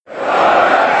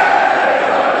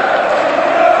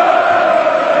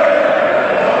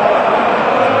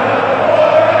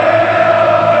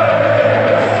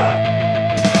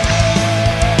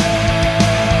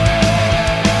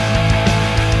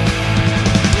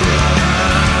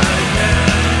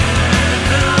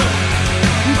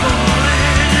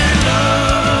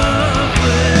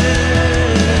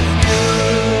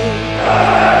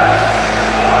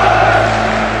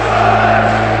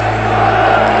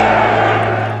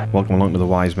Welcome along to the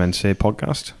Wise Men Say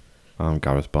podcast. I'm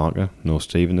Gareth Barker, no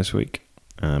Stephen this week.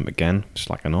 Again,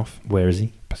 slacking off. Where is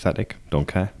he? Pathetic, don't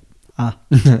care.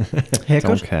 Haircut?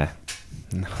 Don't care.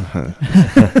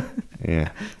 Yeah,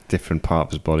 different part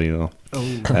of his body though. Oh.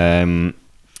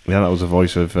 Yeah, that was the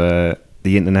voice of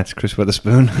the internet's Chris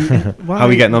Witherspoon. Why- How are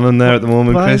we getting on in there at the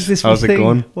moment, why Chris? is this How's my it thing?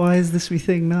 going? Why is this my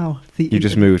thing now? You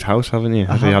just moved house, haven't you?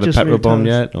 I Have you have had a just petrol moved bomb house.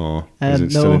 yet, or is it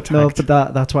still No, intact?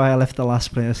 but that's why I left the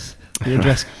last place. The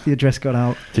address got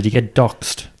out. Did you get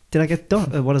doxed? Did I get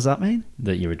what does that mean?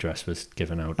 That your address was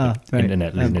given out Ah, to right.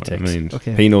 internet What it lunatics. means.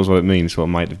 Okay. He knows what it means, so it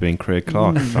might have been Craig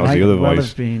Clark. That was Might the other well voice.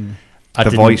 have been. I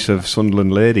The didn't- voice of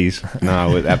Sunderland ladies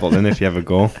now at Appleton, if you ever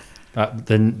go,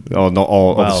 Then or not,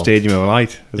 or the Well, Stadium of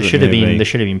Light. as they it should have may been. be. They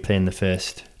should have been playing the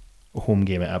first home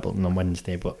game at Appleton on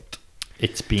Wednesday, but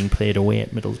it's being played away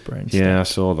at Middlesbrough instead. Yeah, I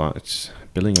saw that. It's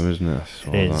Billingham, isn't it? I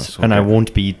saw It that. is, So and I okay.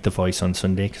 won't be the voice on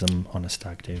Sunday because I'm on a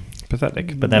stag do.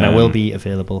 Pathetic. But then I will be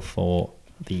available for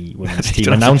the women's You team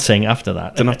don't have to- announcing after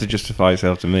that. Don't have to justify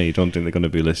yourself to me. Don't think they're going to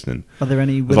be listening. Are there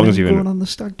any long women as you're in going it. on the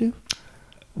stag do?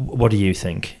 What do you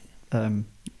think?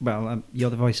 You're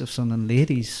the voice of Sunderland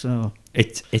ladies, so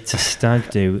It's a stag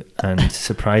do, and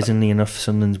surprisingly enough,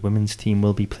 Sunderland's women's team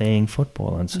will be playing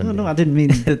football on Sunday. no, I didn't mean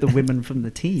the women from the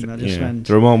team. I just Yeah. meant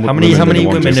There are more How many than the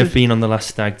ones women who- have been on the last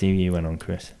stag do you went on,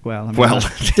 Chris? well. I mean, Well, that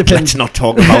let's depends. not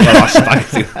talk about the last stag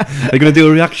do. They're going to do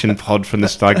a reaction pod from the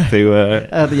stag do.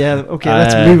 Yeah, okay.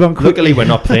 Let's move on quickly. Luckily, we're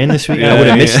not playing this week. Yeah, I would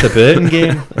have yeah. missed the Burton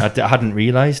game. I hadn't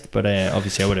realised, but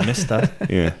obviously I would have missed that.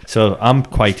 Yeah, So I'm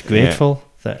quite grateful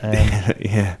that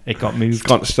yeah. it got It's moved.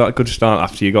 got to start. Good start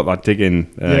after you got that dig in,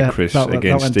 Yeah, Chris, that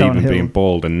against went Stephen downhill. being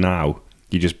bald, and now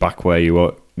you're just back where you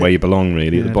are, where you belong,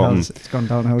 really, at the it bottom. has. It's gone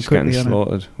downhill Just getting quickly. hasn't it?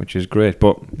 slaughtered, which is great.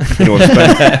 But you know, I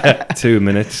spent 2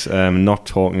 minutes not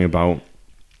talking about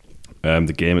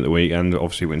the game at the weekend.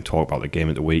 Obviously, we can talk about the game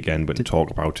at the weekend, but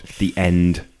talk about the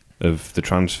end of the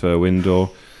transfer window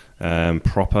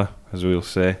proper, as we'll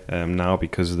say now,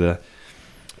 because the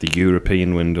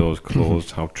European window is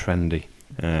closed. How trendy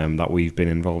that we've been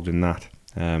involved in that.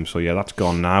 So yeah, that's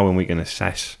gone now, and we can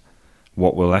assess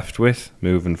what we're left with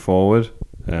moving forward.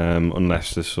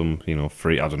 Unless there's some,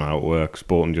 free, I don't know how it works.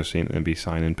 Bolton just seem to be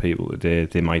signing people today.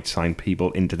 They might sign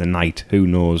people into the night. Who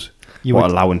knows what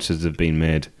allowances have been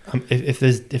made? If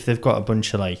they've got a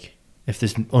bunch of if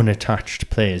there's unattached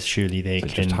players, surely they can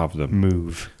just have them.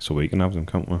 move. So we can have them,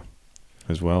 can't we?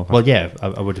 As well. Well, yeah,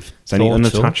 I would have Is there any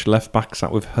thought so. unattached left backs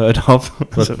that we've heard of?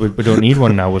 But we don't need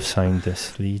one now. We've signed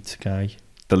this Leeds guy.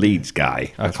 The Leeds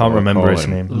guy. I that's can't what we'll remember call his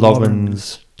him. name. Lawrence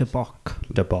Lovens De Bock.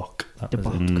 de Bock. That was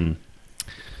it. Mm.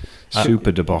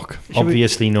 Super de Bock.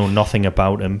 Obviously know nothing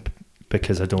about him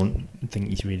because I don't think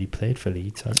he's really played for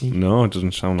Leeds, has he? No, it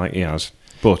doesn't sound like he has.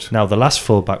 But Now, the last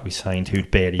fullback we signed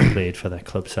who'd barely played for their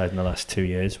club side in the last 2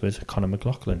 years was Conor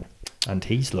McLaughlin. And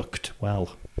he's looked,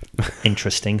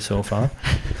 interesting so far.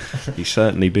 he's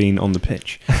certainly been on the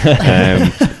pitch.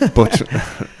 But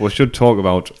we should talk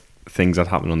about things that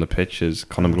happened on the pitch as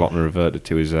Conor McLaughlin reverted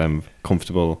to his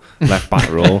comfortable left back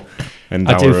role. And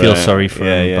I do feel sorry for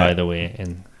him, yeah. by the way,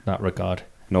 in that regard.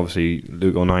 And obviously,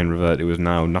 Luke O'Nien reverted to his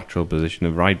now natural position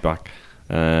of right back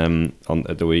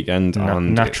at the weekend.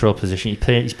 And Natural position.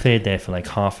 He's played there for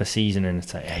half a season, and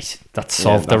it's that's Yeah,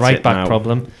 solved the that's right it back now.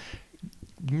 problem.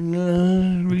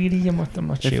 No, really, I'm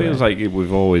not sure. It feels like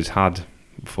we've always had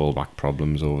full-back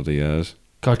problems over the years.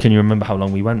 God, can you remember how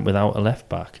long we went without a left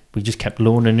back? We just kept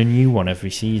loaning a new one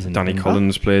every season. Danny didn't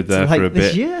Collins played there Like for a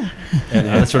this bit. year.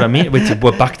 That's what I mean.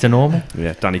 We're back to normal.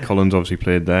 Yeah, Danny Collins obviously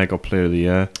played there, got Player of the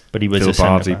Year. But he was Phil a centre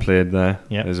Bardsley back. played there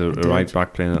Yeah, as a he did. right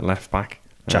back playing at left back.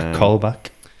 Jack Colback.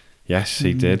 Yes,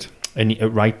 he did. And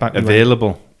at right back.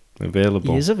 Available. He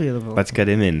is available. Let's get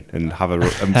him in and have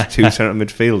two centre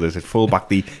midfielders at full back,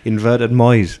 the inverted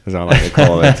Moyes, as I like to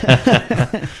call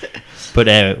it.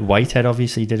 But Whitehead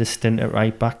obviously did a stint at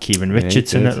right back. Kieran Yeah, he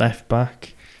Richardson did. at left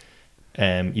back.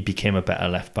 He became a better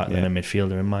left back than Yeah. a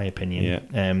midfielder, in my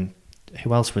opinion.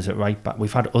 Who else was at right back?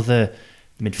 We've had other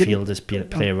midfielders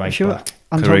play right back.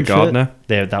 Craig Gardner.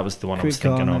 That was the one I was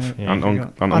thinking of. Yeah. Anton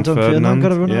Anton Ferdinand. Ferdinand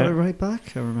got a run Yeah. out at right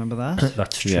back. I remember that.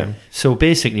 That's true. Yeah. So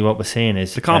basically, what we're saying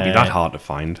is They can't be that hard to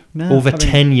find. No, over I mean,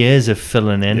 10 years of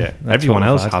filling in. Yeah. that's Everyone what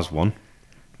else we've had. has one.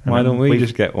 And Why then don't we we've-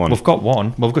 just get one? We've got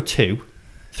one. Well, we've got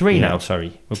three Yeah. now.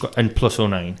 Sorry, we've got and plus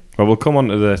 09. Well, we'll come on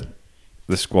to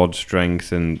the squad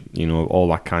strength and all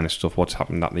that kind of stuff. What's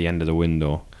happened at the end of the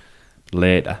window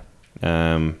later.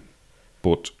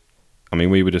 But I mean,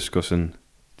 we were discussing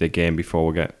the game before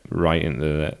we get right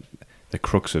into the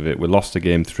crux of it. We lost the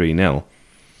game 3-0.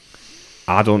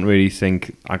 I don't really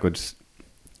think I could.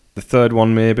 The third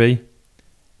one maybe,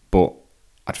 but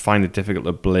I'd find it difficult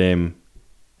to blame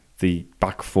the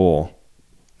back four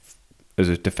as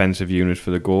a defensive unit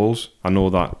for the goals. I know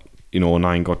that,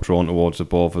 O'Nien got drawn towards the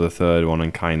ball for the third one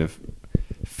and kind of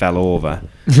fell over.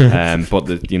 But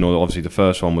obviously the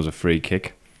first one was a free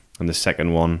kick, and the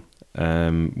second one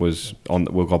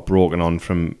got broken on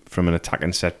from an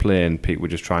attacking set play, and people were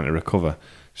just trying to recover.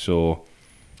 So,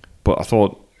 but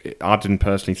I didn't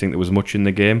personally think there was much in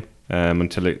the game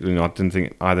until I didn't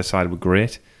think either side were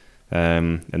great.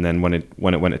 And then when it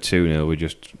went to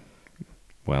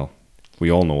 2-0, we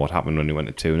all know what happened when we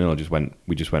went to 2-0.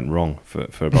 We just went wrong for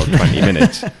about 20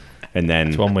 minutes, and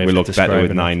then we looked better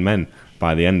with 9 men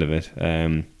by the end of it.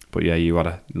 But yeah, you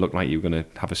looked like you were going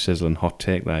to have a sizzling hot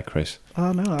take there, Chris.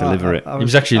 Oh no, deliver it. He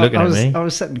was actually looking at me. I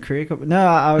was setting Craig up. No,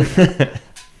 I was.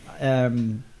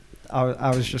 I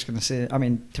was just going to say. I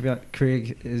mean, to be honest,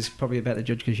 Craig is probably a better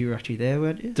judge because you were actually there,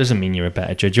 weren't you? Doesn't mean you're a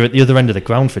better judge. You're at the other end of the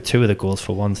ground for 2 of the goals,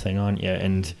 for one thing, aren't you?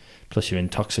 And plus, you're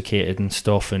intoxicated and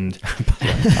stuff. And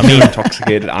I mean,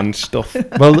 intoxicated and stuff.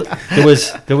 Well,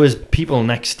 there was people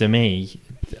next to me.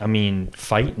 I mean,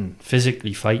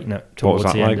 physically fighting towards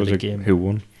the end of the game. Who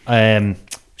won?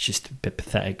 It's just a bit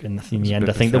pathetic, and in the end,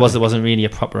 I think there wasn't really a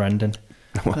proper ending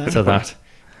to that.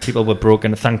 People were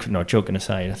broken. Joking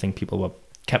aside, I think people were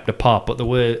kept apart, but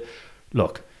we've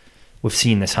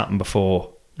seen this happen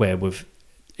before, where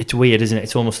it's weird, isn't it?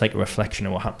 It's almost like a reflection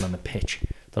of what happened on the pitch.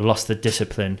 They lost the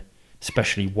discipline,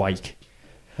 especially Wyke.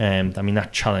 I mean,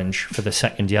 that challenge for the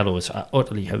second yellow was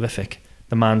utterly horrific.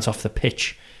 The man's off the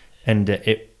pitch, and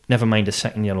it never mind a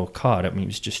second yellow card. I mean, it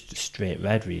was just straight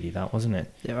red, really, that, wasn't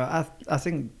it? Yeah, I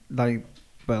think,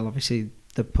 obviously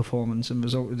the performance and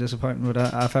result were disappointing, but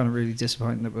I found it really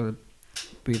disappointing that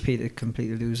we appear to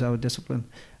completely lose our discipline.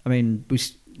 I mean,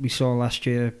 we saw last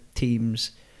year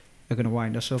teams are going to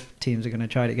wind us up, teams are going to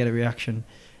try to get a reaction,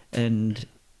 and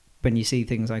when you see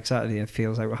things like Saturday, it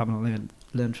feels like we haven't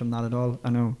learned from that at all. I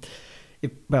know,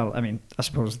 I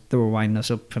suppose they were winding us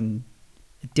up from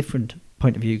a different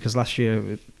point of view, because last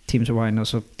year teams were winding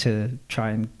us up to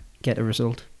try and get a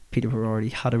result. Peterborough already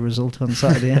had a result on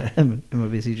Saturday, and we're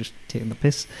basically just taking the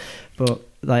piss. But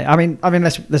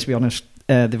let's be honest.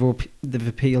 They've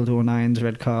appealed O'Nien's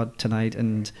red card tonight,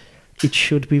 and it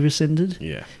should be rescinded.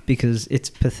 Yeah, because it's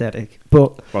pathetic.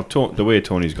 But the way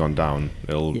Tony's gone down,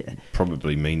 it'll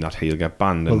probably mean that he'll get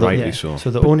banned, and rightly so.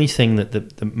 So the only thing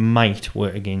that might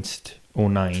work against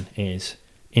O'Nien is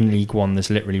in League One. There's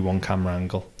literally one camera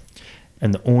angle.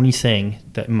 And the only thing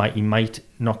that he might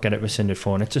not get it rescinded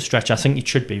for, and it's a stretch, I think it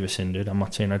should be rescinded, I'm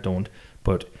not saying I don't,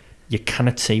 but you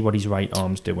cannot see what his right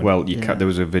arm's doing. Well, there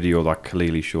was a video that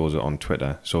clearly shows it on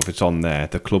Twitter, so if it's on there,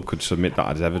 the club could submit that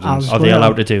as evidence. Are they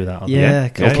allowed to do that? Yeah.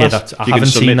 Okay, I haven't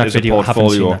seen that video.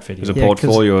 There's a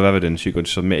portfolio of evidence you could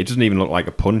submit. It doesn't even look like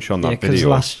a punch on that video.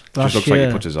 Last it just looks year, like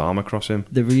he puts his arm across him.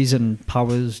 The reason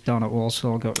Powers down at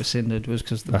Walsall got rescinded was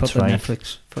because they put the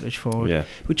Netflix footage forward,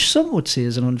 which some would see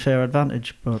as an unfair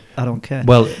advantage, but I don't care.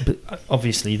 Well, but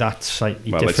obviously that's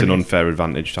slightly different. It's an unfair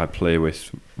advantage to play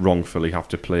with, wrongfully have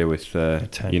to play with 10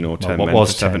 men for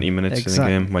 70 minutes in a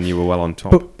game when you were well on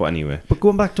top. But anyway. But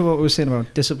going back to what we were saying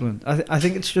about discipline, I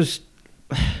think it's just,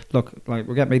 look, like,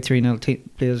 we're getting made 3-0,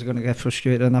 players are going to get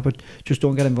frustrated and that, but just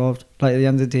don't get involved. Like, at the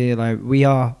end of the day, like, we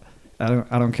are,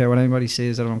 I don't care what anybody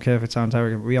says, I don't care if it sounds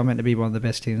arrogant, we are meant to be one of the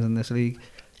best teams in this league.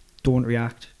 Don't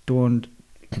react. Don't,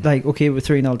 like, okay, we're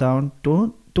 3-0 down,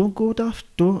 don't go daft.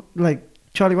 Don't, like,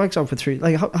 Charlie Wyke's out for 3.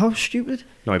 Like, how stupid?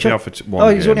 No, he'd be out for one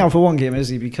game. He's only out for one game, is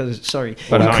he? Because, sorry.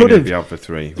 But he could be out for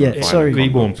 3. Yeah, sorry. He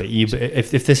won't be.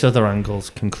 If this other angle's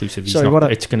conclusive,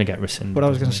 it's going to get rescinded. What I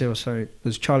was going to say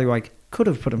was Charlie Wyke could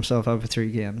have put himself out for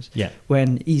 3 games. Yeah.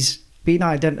 When he's been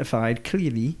identified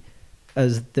clearly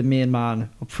as the main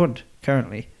man up front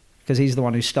currently, because he's the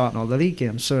one who's starting all the league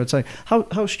games. So it's like,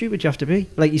 how stupid do you have to be?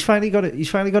 Like, he's finally got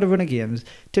a run of games.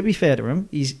 To be fair to him,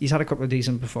 he's had a couple of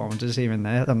decent performances here and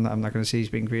there. I'm not going to say he's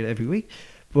been great every week,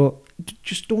 but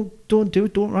just don't do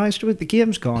it. Don't rise to it. The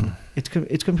game's gone. It's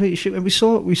completely stupid. And we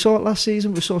saw it last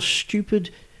season. We saw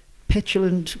stupid,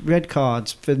 petulant red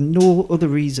cards for no other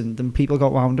reason than people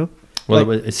got wound up. Well,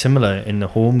 it's similar in the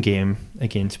home game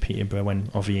against Peterborough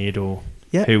when Oviedo,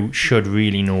 who should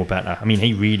really know better. I mean,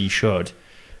 he really should.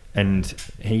 And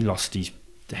he lost his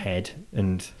head,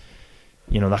 and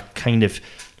that kind of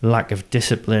lack of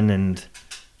discipline, and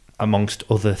amongst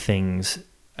other things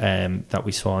that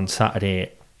we saw on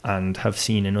Saturday and have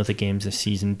seen in other games this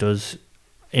season, does,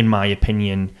 in my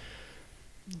opinion,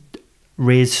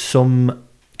 raise some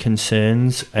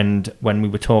concerns. And when we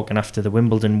were talking after the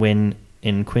Wimbledon win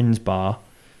in Quinn's Bar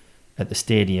at the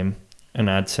stadium, and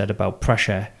I'd said about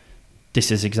pressure, this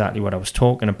is exactly what I was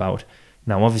talking about.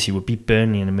 Now, obviously, we beat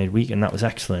Burnley in the midweek, and that was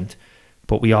excellent.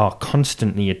 but we are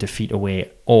constantly a defeat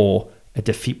away or a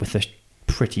defeat with a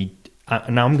pretty.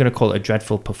 Now I'm going to call it a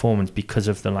dreadful performance because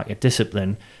of the lack of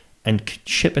discipline, and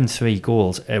shipping 3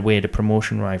 goals away to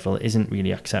promotion rival isn't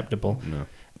really acceptable. No.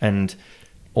 And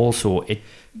also,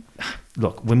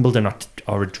 look, Wimbledon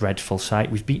are a dreadful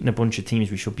side. We've beaten a bunch of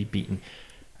teams we should be beating.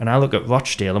 And I look at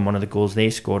Rochdale and one of the goals they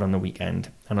scored on the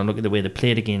weekend, and I look at the way they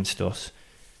played against us,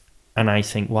 and I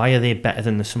think, why are they better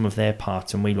than the sum of their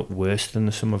parts and we look worse than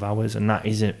the sum of ours? And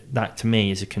that to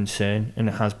me is a concern, and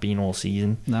it has been all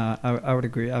season. No, I would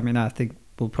agree. I mean, I think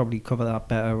we'll probably cover that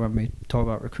better when we talk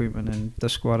about recruitment and the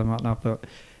squad and whatnot. But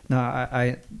no,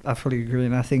 I fully agree,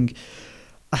 and I think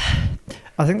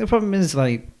the problem is,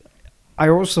 like, I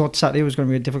always thought Saturday was going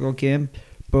to be a difficult game,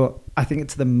 but I think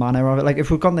it's the manner of it. Like, if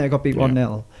we've gone there, got beat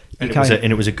 1-0,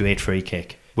 and it was a great free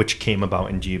kick, which came about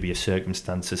in dubious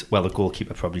circumstances. Well, the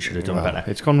goalkeeper probably should have done better.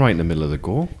 It's gone right in the middle of the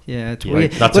goal. Yeah, it's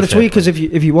weird. But it's weird because if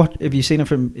you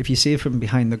see it from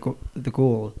behind the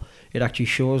goal, it actually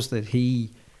shows that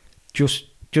he just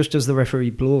as the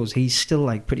referee blows, he's still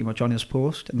like pretty much on his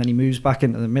post, and then he moves back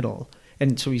into the middle.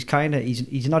 And so he's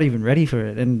not even ready for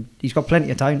it, and he's got plenty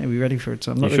of time to be ready for it.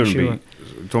 So I'm not really sure.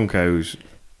 Dunkhouse,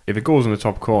 if it goes in the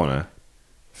top corner,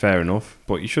 fair enough,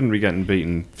 but you shouldn't be getting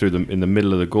beaten in the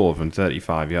middle of the goal from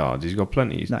 35 yards. He's got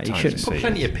plenty of time to see. Put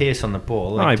plenty of pace on the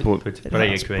ball. But I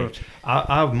agree.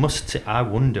 I must say, I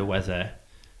wonder whether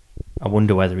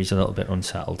he's a little bit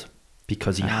unsettled,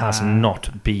 because he has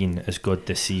not been as good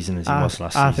this season as he was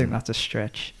last season. I think that's a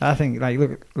stretch. I think, like,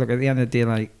 look at the end of the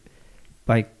day,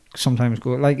 like sometimes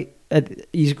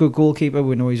he's a good goalkeeper.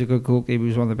 We know he's a good goalkeeper.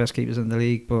 He's one of the best keepers in the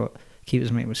league, but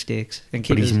keepers make mistakes. And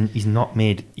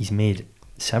he's made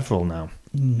several now.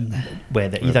 Where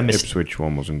they either Ipswich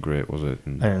one wasn't great, was it?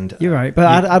 And you're right,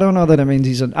 but I don't know that it means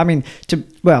he's. I'm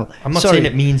not saying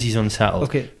it means he's unsettled.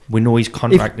 Okay, we know his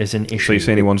contract is an issue. So you're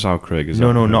saying he wants out, Craig?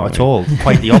 No, not at all.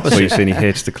 Quite the opposite. So you're saying he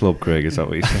hates the club, Craig? Is that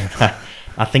what you're saying?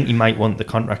 I think he might want the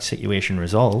contract situation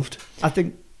resolved. I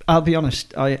think. I'll be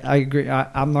honest. I agree.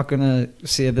 I'm not going to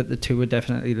say that the two are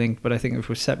definitely linked, but I think if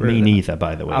we're separate, me neither.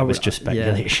 By the way, it was just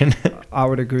speculation. Yeah, I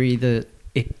would agree that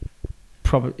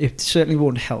it certainly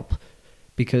won't help,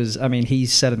 because I mean,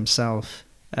 he's said himself,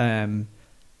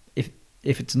 if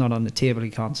it's not on the table,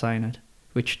 he can't sign it,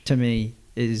 which to me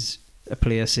is a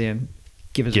player saying,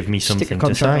 give me something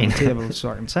to sign on the table so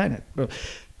I can sign it. But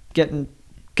getting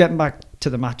back to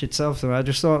the match itself, though, I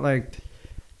just thought, like,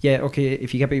 yeah, okay,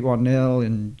 if you get beat 1-0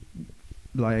 and,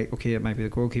 like, okay, it might be the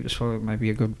goalkeeper's fault, it might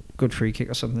be a good free kick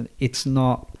or something. It's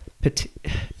not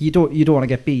you don't want to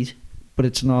get beat, but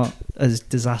it's not as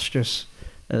disastrous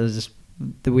as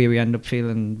the way we end up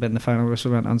feeling when the final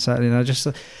whistle went on Saturday. And I just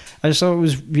thought it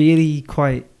was really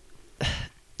quite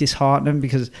disheartening,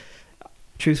 because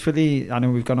truthfully, I know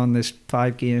we've gone on this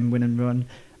 5-game winning run.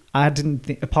 I didn't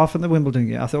think, apart from the Wimbledon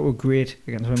game, I thought we were great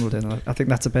against Wimbledon. I think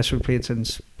that's the best we've played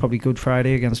since probably Good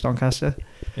Friday against Doncaster.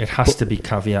 It has to be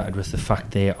caveated with the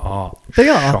fact they are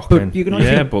shocking. But you can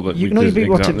only beat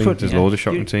what's in front. There's loads of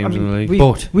shocking teams in the league.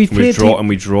 We've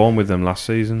drawn with them last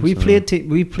season. We played teams.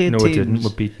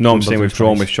 I'm saying we've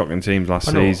drawn with shocking teams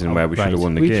last season where we should have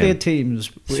won the game. We played teams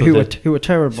who were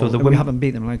terrible, and we haven't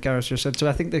beat them, like Gareth just said. So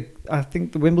I think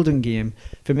the Wimbledon game,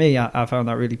 for me, I found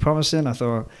that really promising. I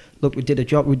thought, look, we did a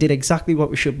job. We did exactly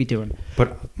what we should be doing.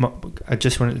 But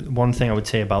one thing I would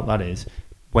say about that is,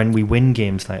 when we win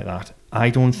games like that,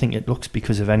 I don't think it looks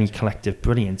because of any collective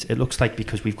brilliance. It looks like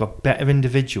because we've got better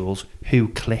individuals who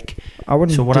click. I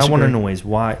want to know is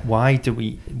why do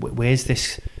we? Where's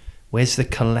the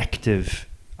collective?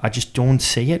 I just don't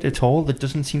see it at all. There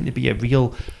doesn't seem to be a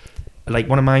real. Like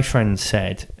one of my friends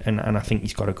said, and I think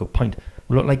he's got a good point.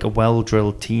 We look like a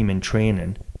well-drilled team in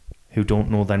training who don't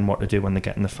know then what to do when they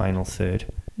get in the final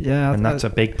third. Yeah, and that's a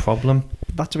big problem.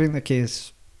 That's been the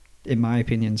case, in my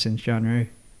opinion, since January.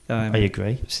 I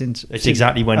agree. It's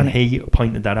exactly when he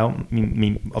pointed that out.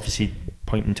 Me obviously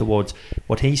pointing towards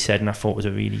what he said, and I thought was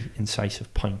a really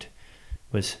incisive point,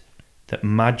 was that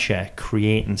Madja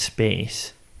creating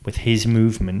space with his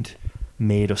movement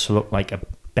made us look like a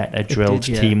better drilled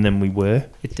team than we were.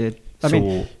 It did. I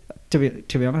mean, to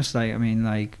be honest,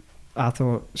 I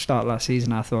thought start last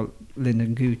season, I thought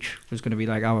Lyndon Gooch was going to be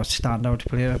like our standout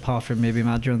player, apart from maybe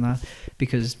Madja and that,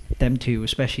 because them two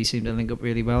especially seemed to link up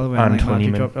really well. When and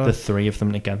Honeyman, the three of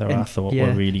them together, I thought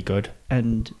were really good.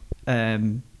 And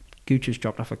Gooch has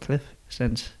dropped off a cliff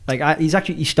since.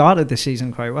 He started this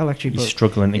season quite well, actually. He's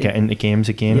struggling to get into games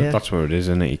again. Yeah. That's where it is,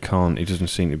 isn't it? He doesn't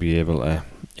seem to be able to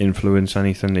influence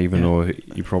anything, even though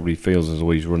he probably feels as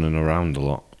though he's running around a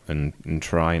lot and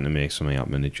trying to make something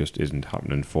happen. It just isn't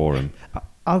happening for him.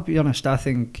 I'll be honest, I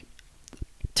think,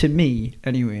 to me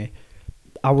anyway,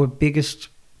 our biggest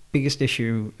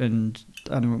issue, and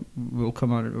I know we'll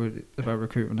come on with about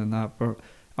recruitment and that, but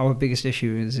our biggest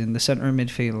issue is in the centre of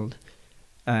midfield.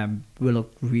 We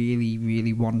look really,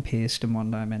 really one-paced and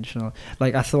one-dimensional.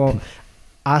 Like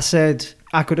I said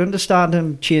I could understand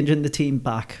him changing the team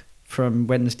back from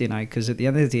Wednesday night, because at the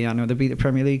end of the day, I know they beat a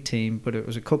Premier League team, but it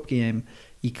was a cup game.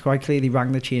 He quite clearly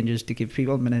rang the changes to give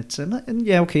people minutes, and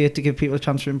yeah, okay, to give people a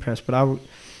chance to impress. But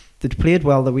they'd played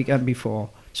well the weekend before,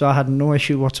 so I had no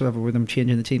issue whatsoever with them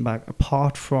changing the team back.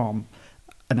 Apart from,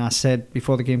 and I said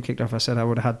before the game kicked off, I said I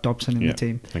would have had Dobson in the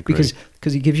team because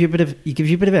he gives you a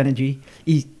bit of energy.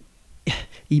 He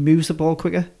moves the ball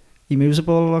quicker. He moves the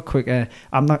ball a lot quicker.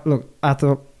 I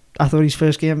thought his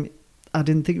first game, I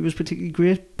didn't think it was particularly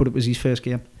great, but it was his first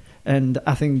game. And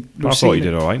I think... I thought he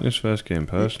did all right in his first game,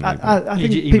 personally. I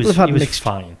think people have had he was mixed...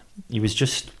 fine. He was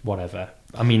just whatever.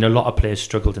 I mean, a lot of players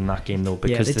struggled in that game, though,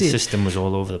 because the system was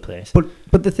all over the place.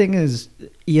 But the thing is,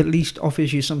 he at least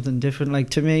offers you something different. Like,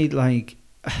 to me, like...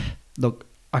 Look,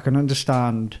 I can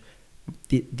understand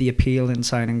the appeal in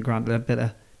signing Grant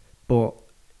Ledbetter, but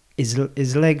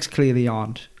his legs clearly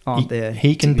aren't there.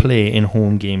 He can play in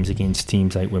home games against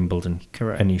teams like Wimbledon,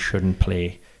 correct, and he shouldn't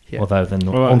play other than.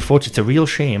 Unfortunately, it's a real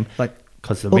shame,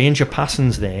 because the range of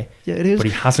passing's there, it is, but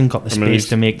he hasn't got the space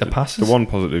to make the passes. The one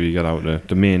positive you get out of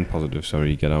the main positive,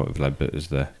 you get out of Ledbetter is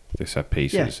the set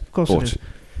pieces. Yeah, of course it is.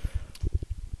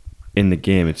 In the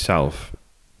game itself,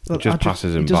 it just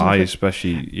passes him by,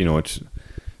 especially I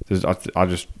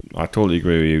totally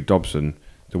agree with you, Dobson.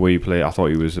 The way he played, I thought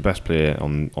he was the best player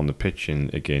on the pitch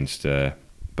against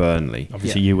Burnley.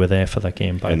 Obviously, you were there for that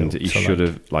game, he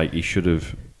should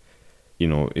have.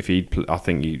 If he'd, I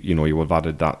think he would have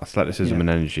added that athleticism and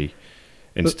energy.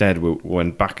 Instead, we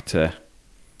went back to.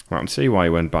 I can see why he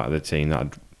went back to the team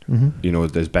that,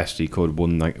 as best he could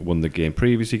won the game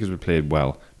previously, because we played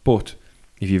well. But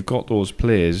if you've got those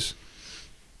players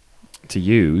to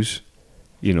use,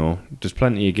 there's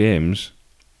plenty of games.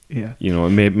 Yeah.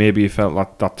 Maybe he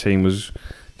felt that team was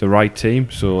the right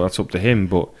team, so that's up to him.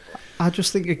 But I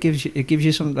just think it gives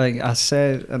you something. Like I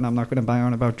said, and I'm not going to bang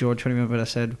on about George anymore, but I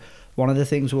said one of the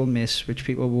things we'll miss, which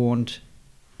people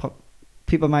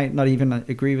might not even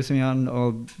agree with me on,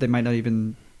 or they might not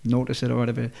even notice it or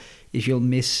whatever, is you'll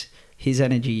miss his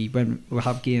energy when we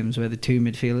have games where the two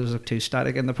midfielders look too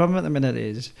static. And the problem at the minute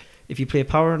is, if you play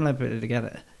Power and Ledbetter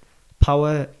together,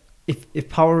 Power, if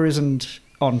Power isn't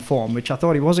on form, which I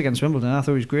thought he was against Wimbledon, I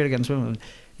thought he was great against Wimbledon,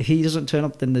 if he doesn't turn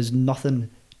up, then there's nothing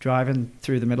driving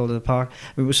through the middle of the park.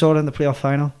 We saw it in the playoff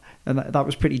final, and that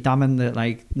was pretty damning, that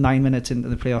 9 minutes into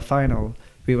the playoff final,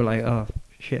 we were like, oh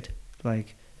shit,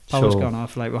 Power's gone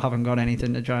off, we haven't got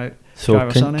anything to drive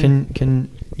us on.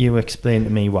 Can you explain to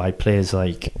me why players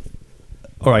like,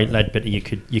 all right, Ledbetter,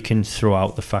 you can throw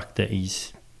out the fact that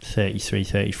he's 33,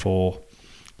 34,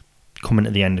 coming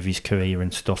to the end of his career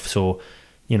and stuff, so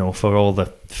for all the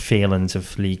failings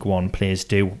of League One, players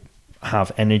do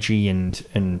have energy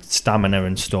and stamina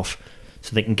and stuff,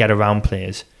 so they can get around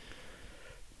players.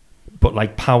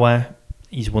 But Power,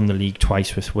 he's won the league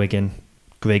twice with Wigan.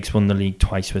 Griggs won the league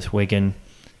twice with Wigan.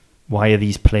 Why are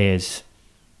these players?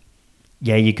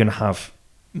 Yeah,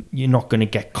 you're not going to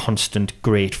get constant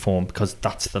great form, because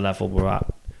that's the level we're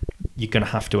at. You're going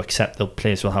to have to accept that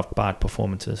players will have bad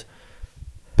performances.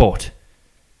 But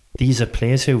these are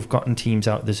players who've gotten teams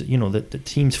out. There's, the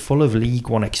team's full of League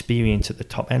One experience at the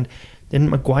top end. Didn't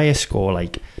Maguire score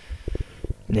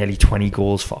nearly 20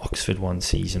 goals for Oxford one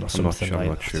season or something I'm like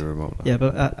not that? Sure about that. Yeah,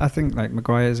 but I think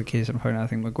Maguire's a case in point. I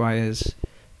think Maguire's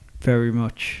very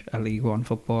much a League One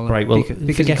footballer. Right. Well,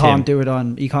 because he can't do it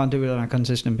on a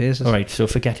consistent basis. All right. So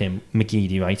forget him,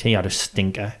 McGeady. Right, he had a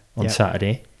stinker on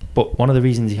Saturday. But one of the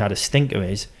reasons he had a stinker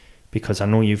is because I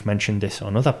know you've mentioned this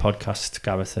on other podcasts,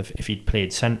 Gareth, if he'd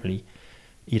played centrally,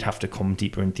 he'd have to come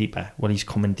deeper and deeper. Well, he's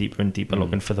coming deeper and deeper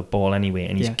looking for the ball anyway,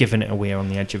 and he's giving it away on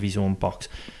the edge of his own box.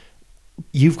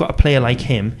 You've got a player like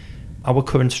him. Our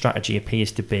current strategy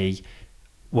appears to be,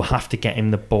 we'll have to get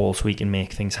him the ball so he can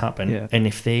make things happen. Yeah. And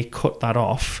if they cut that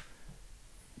off,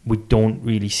 we don't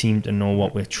really seem to know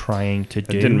what we're trying to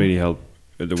do. It didn't really help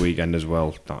at the weekend as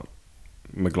well that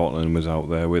McLaughlin was out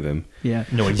there with him. Yeah.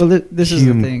 No, this is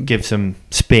the thing. Gives him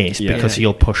space because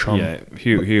he'll push on. Yeah,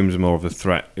 Hume's more of a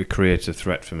threat. It creates a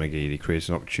threat for McGeady. He creates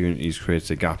opportunities, creates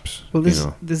the gaps. Well, this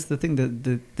is the thing,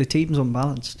 that the team's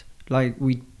unbalanced.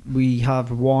 We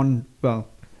have one, well,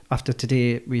 after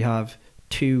today, we have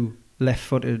two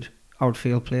left-footed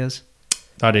outfield players.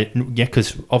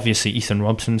 Because obviously Ethan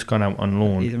Robson's gone out on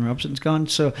loan. Ethan Robson's gone.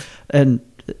 So, and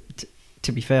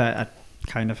to be fair, I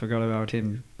kind of forgot about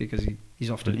him because he's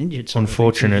often injured.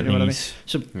 Unfortunately, you know what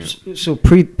I mean? So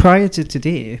prior to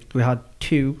today, we had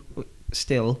two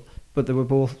still, but they were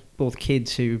both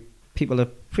kids who people are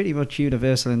pretty much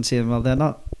universal in saying, well, they're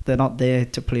not there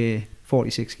to play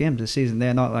 46 games this season.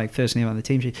 They're not like first name on the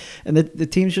team sheet, and the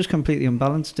team's just completely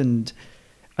unbalanced. And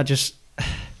I just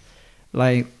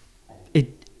like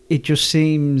it just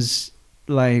seems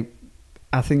like,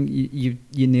 I think you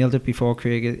nailed it before,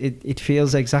 Craig. It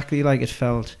feels exactly like it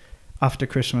felt after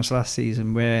Christmas last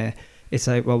season, where it's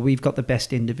like, well, we've got the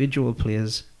best individual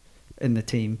players in the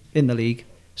team, in the league,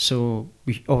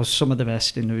 or some of the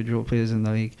best individual players in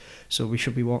the league, so we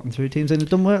should be walking through teams, and it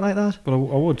doesn't work like that. But I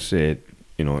would say,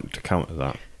 to counter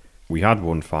that, we had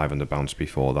won 5 on the bounce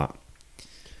before that.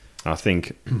 I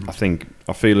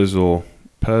feel as though,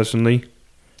 personally,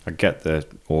 I get the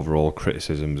overall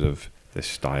criticisms of this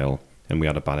style, and we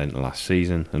had a bad end to last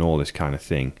season and all this kind of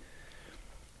thing,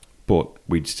 but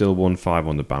we'd still won 5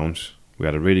 on the bounce. We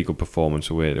had a really good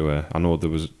performance away to I know there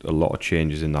was a lot of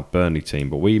changes in that Burnley team,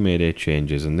 but we made 8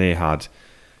 changes, and they had,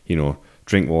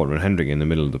 Drinkwater and Hendrick in the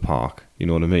middle of the park. You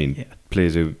know what I mean? Yeah.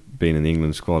 Players who've been in the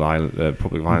England squad,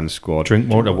 Republic of Ireland squad.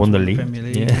 Drinkwater won the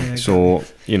league. Yeah. So,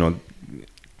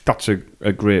 that's a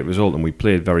great result, and we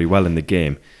played very well in the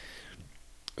game.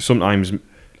 Sometimes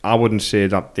I wouldn't say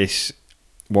that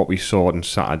what we saw on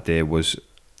Saturday was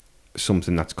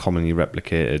something that's commonly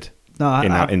replicated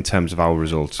in terms of our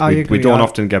results. We don't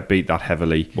often get beat that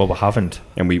heavily. Well, we haven't.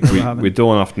 And we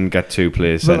don't often get 2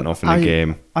 players sent off in a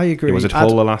game. I agree. Was it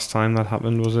Hull the last time that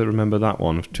happened? Was it? Remember that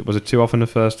one? Was it 2 off in the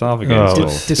first half against Hull?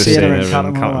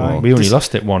 and Cattermole. We only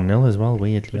lost it 1-0 as well,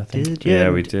 weirdly, I think. Yeah,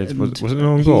 we did. Was it an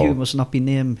own goal? He must not be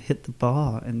named hit the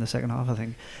bar in the second half, I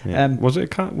think. Yeah. Was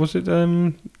it an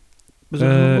own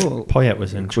goal? Poyet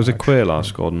was in charge. Was it Quaylar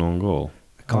scored an own goal?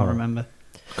 I can't remember.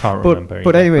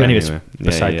 But anyway, it's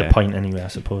beside the point anyway, I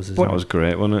suppose. That was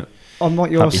great, wasn't it? On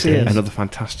what you're saying, another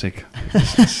fantastic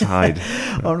side.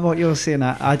 On what you're saying,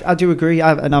 I do agree.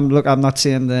 I'm not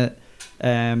saying that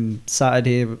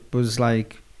Saturday was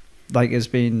like has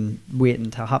been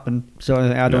waiting to happen. So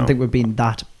I don't think we've been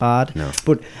that bad. No.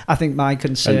 But I think my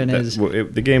concern is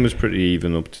the game was pretty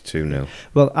even up to 2-0.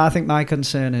 Well, I think my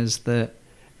concern is that.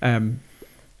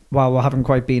 While we haven't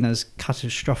quite been as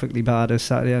catastrophically bad as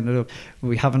Saturday ended up,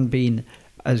 we haven't been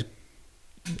as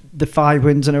the 5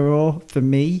 wins in a row for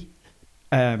me.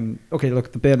 Okay,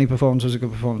 look, the Burnley performance was a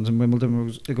good performance, and Wimbledon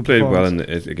was a good performance.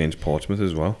 Played well against Portsmouth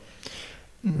as well.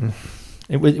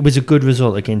 It was a good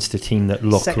result against a team that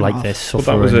looked Second like half. they're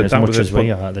suffering as much as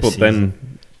we are this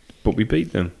season. But we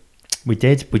beat them. We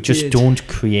did. We just don't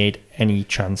create any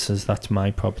chances. That's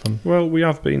my problem. Well, we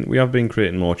have been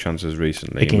creating more chances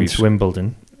recently against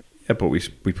Wimbledon. Yeah, but we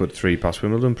put 3 past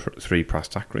Wimbledon, 3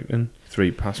 past Accrington,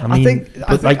 3 past. I think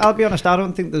I'll be honest. I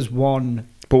don't think there's one.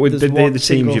 But they're the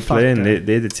teams you're playing.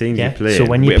 They're the teams you play. So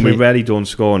when we rarely don't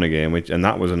score in a game, and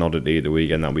that was an oddity at the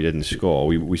weekend that we didn't score.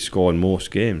 We score in most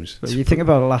games. But you think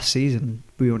about it, last season,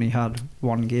 we only had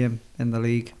 1 game in the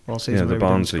league all season. Yeah, the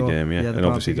Barnsley game, and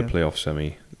obviously the playoff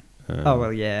semi. Oh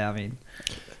well, yeah. I mean,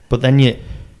 but then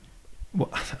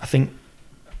I think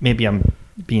maybe I'm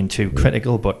being too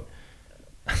critical, but.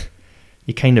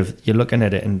 You're looking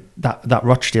at it, and that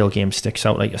Rochdale game sticks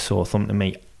out like a sore thumb to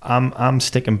me. I'm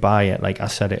sticking by it. Like I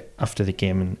said it after the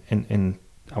game in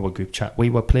our group chat. We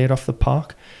were played off the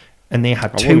park, and they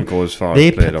had 2. I wouldn't go as far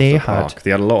as played off the park.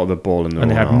 They had a lot of the ball in the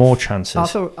and they had more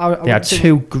chances. They had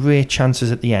 2 great chances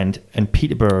at the end, and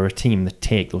Peterborough are a team that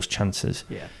take those chances.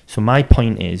 Yeah. So my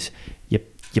point is,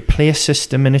 you play a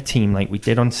system in a team like we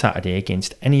did on Saturday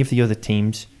against any of the other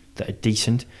teams that are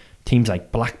decent. Teams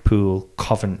like Blackpool,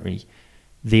 Coventry.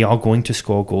 They are going to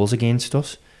score goals against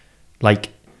us. We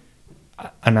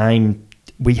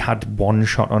had 1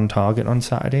 shot on target on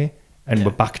Saturday, and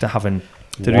we're back to having.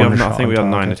 I think we had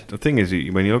 9. The thing is,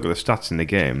 when you look at the stats in the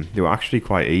game, they were actually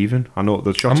quite even. I know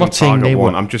the shots on target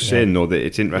won. I'm just saying though that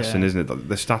it's interesting, isn't it? That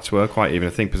the stats were quite even.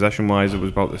 I think possession wise, it was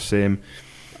about the same.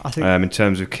 I think in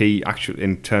terms of key, I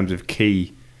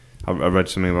read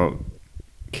something about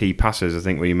key passes. I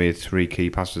think we made 3 key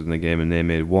passes in the game, and they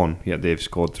made 1. Yet they've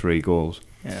scored 3 goals.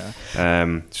 Yeah.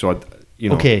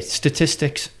 Okay,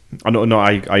 statistics. I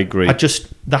agree. I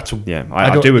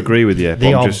do agree with you.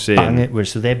 They I'm are just saying.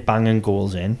 So they're banging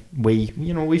goals in.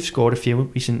 We've scored a few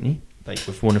recently. Like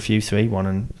we've won a few 3-1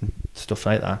 and stuff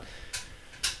like that.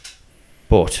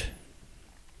 But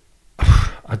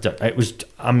I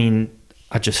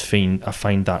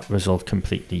find that result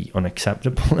completely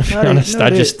unacceptable. To be honest,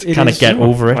 I just kind of get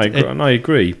over it. I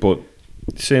agree, but.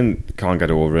 Saying can't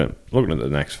get over it. Looking at the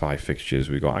next 5 fixtures,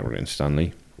 we've got Accrington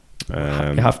Stanley. You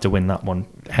have to win that one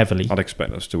heavily. I'd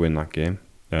expect us to win that game.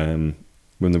 When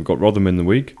they've got Rotherham in the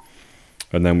week,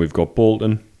 and then we've got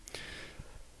Bolton,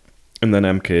 and then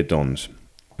MK Dons.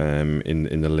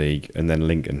 in the league, and then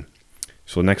Lincoln.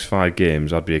 So next 5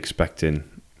 games, I'd be expecting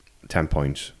 10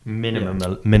 points.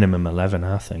 Minimum 11,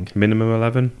 I think. Minimum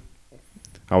 11?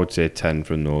 I would say 10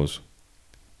 from those.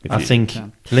 I think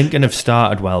Lincoln have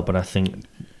started well, but I think,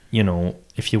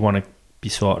 if you want to be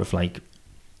sort of like,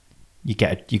 you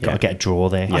got to get a draw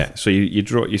there. Yeah, so you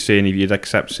draw. You're saying if you'd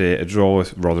accept, say, a draw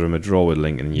with Rotherham, a draw with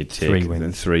Lincoln, and you'd take 3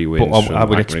 wins. 3 wins But from I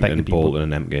would expect Accrington,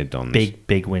 Bolton, and MK Dons.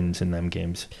 Big wins in them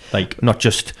games. Like, not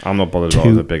just... I'm not bothered about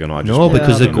if they're big or not.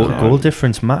 Because the goal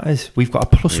difference matters. We've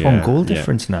got a +1 goal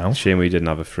difference now. Shame we didn't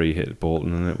have a free hit at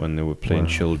Bolton in it when they were playing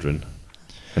children.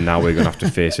 And now we're going to have to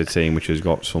face a team which has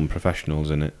got some professionals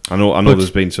in it. I know.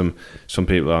 There's been some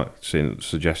people that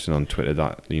suggesting on Twitter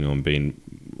that I'm being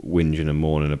whinging and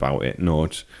moaning about it. No,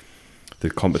 the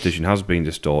competition has been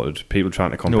distorted. People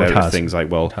trying to compare things like,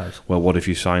 well, what if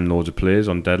you sign loads of players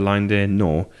on deadline day?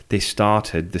 No, they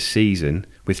started the season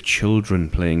with children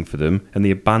playing for them, and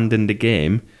they abandoned the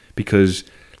game because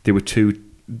they were too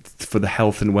for the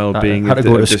health and well-being had of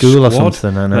to go to school squad. Or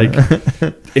something. I know.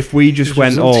 Like, if we just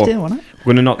went, we're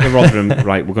going to knock the Rotherham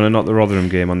we're going to knock the Rotherham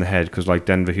game on the head because like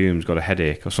Denver Hume's got a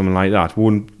headache or something like that,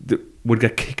 would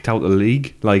get kicked out of the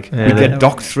league. Like we'd get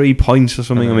docked 3 points or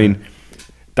something. I mean,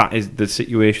 that is the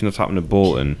situation that's happened at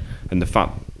Bolton, and the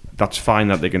fact that's fine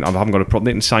that they can. I haven't got a problem.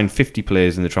 They can sign 50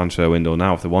 players in the transfer window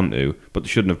now if they want to, but they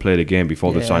shouldn't have played a game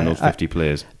before they signed those 50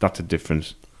 players. That's a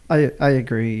difference. I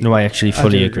agree. No, I actually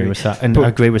fully agree with that, and I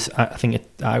agree with. I think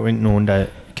Nonda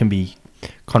can be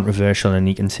controversial, and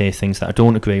he can say things that I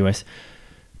don't agree with.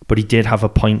 But he did have a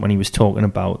point when he was talking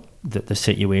about the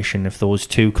situation. If those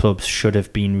 2 clubs should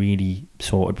have been really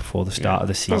sorted before the start of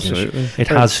the season, absolutely. It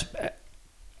has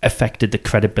affected the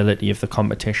credibility of the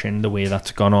competition. The way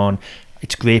that's gone on,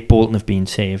 it's great. Bolton have been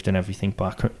saved and everything,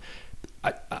 but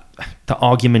the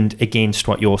argument against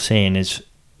what you're saying is,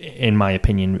 in my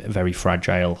opinion, very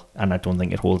fragile, and I don't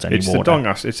think it holds any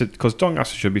water. It's because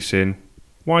Doncaster should be saying,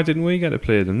 why didn't we get to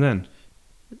play them then?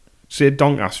 Say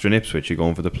Doncaster and Ipswich are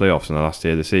going for the playoffs on the last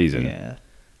day of the season,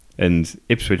 and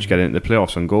Ipswich get into the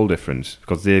playoffs on goal difference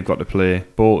because they've got to play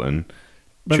Bolton.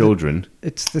 Children.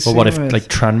 It's the same. Well, what if like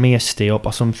Tranmere stay up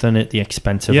or something at the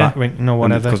expense of Accrington or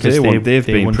whatever? Because they've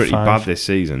been pretty bad this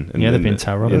season. And they've been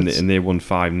terrible. And they won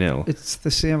 5-0. It's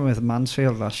the same with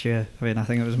Mansfield last year. I mean, I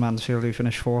think it was Mansfield who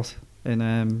finished 4th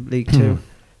in League 2.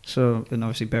 So, and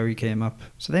obviously Bury came up.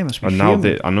 So they must be. And now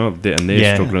they're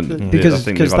struggling because I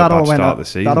think they've had a bad start this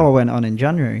season. That all went on in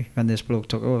January when this bloke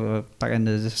took over back end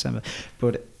of December.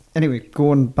 But anyway,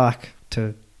 going back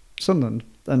to Sunderland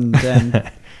and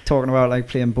talking about like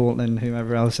playing Bolton and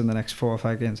whoever else in the next 4 or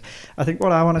 5 games. I think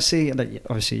what I want to see, like,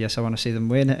 obviously, yes, I want to see them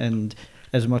win. And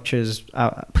as much as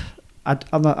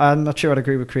I'm not sure I'd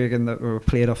agree with Craig in that we were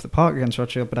played off the park against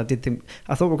Rochdale, but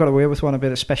I thought we got away with one a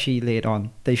bit, especially late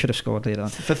on. They should have scored late on.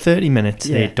 For 30 minutes,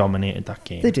 they dominated that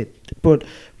game. They did. But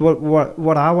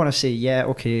what I want to see, I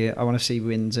want to see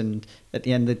wins. And at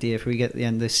the end of the day, if we get to the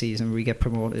end of the season, we get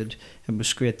promoted and we're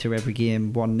straight through every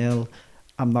game 1-0,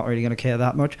 I'm not really going to care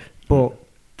that much. But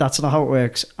that's not how it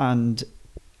works. And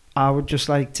I would just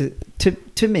like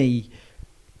to me,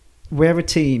 we're a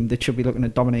team that should be looking to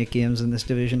dominate games in this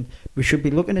division. We should be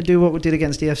looking to do what we did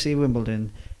against AFC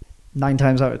Wimbledon 9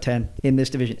 times out of 10 in this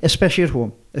division, especially at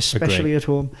home. At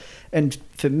home. And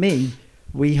for me,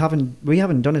 we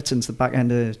haven't done it since the back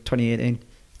end of 2018.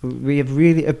 We have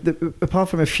really, apart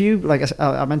from a few, like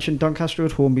I mentioned Doncaster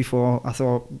at home before, I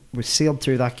thought we sailed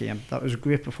through that game. That was a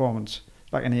great performance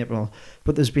back in April.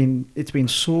 But it's been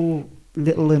so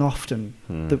little and often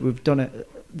that we've done it.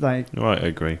 Like, no, I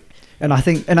agree. And I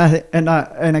think, and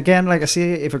again, like I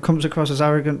say, if it comes across as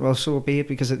arrogant, well, so be it.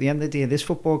 Because at the end of the day, this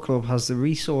football club has the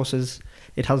resources,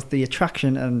 it has the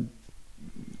attraction, and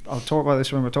I'll talk about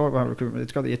this when we're talking about recruitment.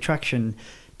 It's got the attraction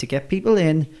to get people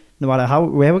in, no matter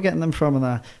where we're getting them from, and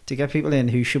that, to get people in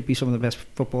who should be some of the best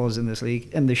footballers in this league,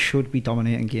 and they should be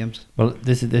dominating games. Well,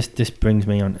 this brings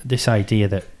me on this idea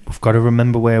that we've got to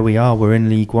remember where we are. We're in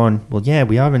League One. Well, yeah,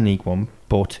 we are in League One,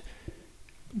 but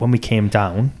when we came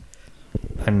down,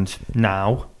 and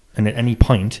now, and at any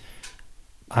point,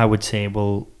 I would say,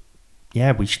 well,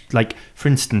 yeah, we should, like, for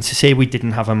instance, say we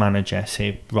didn't have a manager,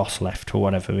 say Ross left for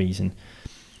whatever reason,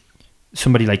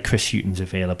 somebody like Chris Hughton's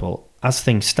available. As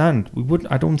things stand,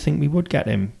 I don't think we would get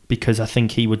him, because I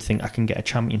think he would think I can get a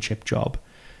championship job.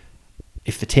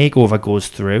 If the takeover goes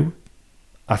through,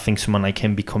 I think someone like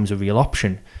him becomes a real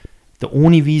option. The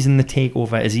only reason the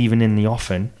takeover is even in the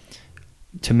offing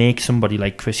to make somebody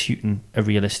like Chris Hughton a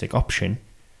realistic option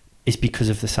is because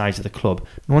of the size of the club.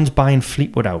 No one's buying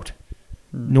Fleetwood out.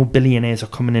 No billionaires are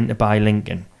coming in to buy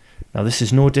Lincoln. Now, this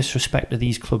is no disrespect to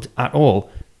these clubs at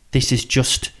all. This is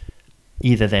just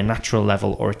either their natural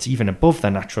level or it's even above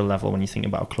their natural level when you think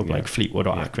about a club like Fleetwood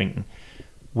or Accrington.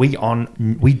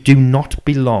 We do not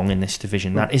belong in this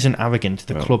division. That isn't arrogant.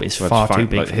 The club is far too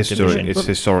big for this division. It's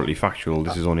historically factual.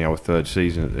 This is only our third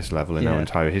season at this level in our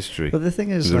entire history. But the thing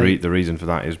is, the reason for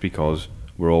that is because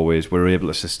we're able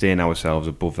to sustain ourselves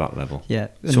above that level. Yeah.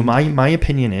 So my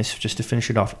opinion is, just to finish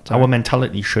it off, our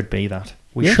mentality should be that.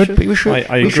 We should I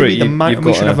agree.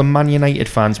 We should have a Man United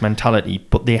fans mentality,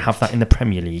 but they have that in the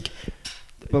Premier League.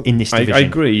 In this division. I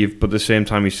agree, but at the same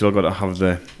time, you still got to have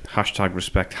the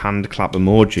 #respect hand clap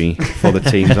emoji for the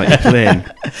teams that you're playing.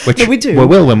 Which we do. We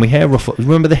will when we hair ruffle.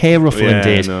 Remember the hair ruffling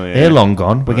days? They're long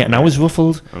gone. We're getting ours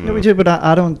ruffled. No, we do, but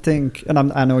I don't think,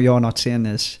 and I know you're not saying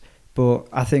this, but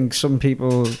I think some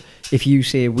people, if you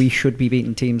say we should be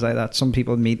beating teams like that, some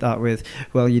people meet that with,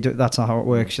 well, that's not how it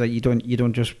works. Like you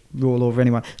don't just roll over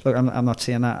anyone. Look, I'm not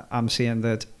saying that. I'm saying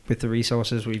that with the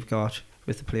resources we've got,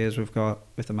 with the players we've got,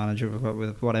 with the manager we've got,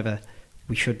 with whatever,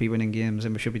 we should be winning games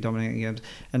and we should be dominating games.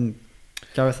 And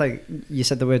Gareth, like you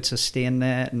said the word sustain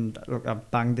there, and look,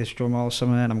 I've banged this drum all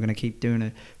summer and I'm going to keep doing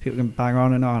it. People can bang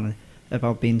on and on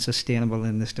about being sustainable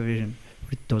in this division,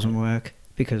 but it doesn't work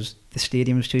because the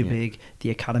stadium's too big, the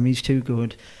academy's too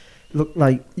good. Look,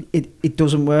 like it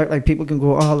doesn't work. Like people can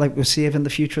go, oh, like we're saving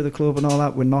the future of the club and all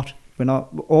that. We're not.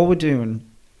 All we're doing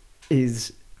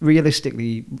is,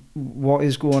 realistically, what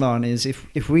is going on is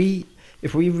if we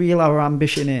reel our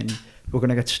ambition in, we're going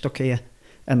to get stuck here.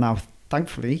 And now,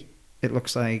 thankfully, it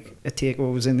looks like a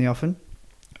takeover was in the offing.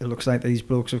 It looks like these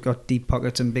blokes have got deep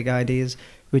pockets and big ideas,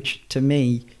 which to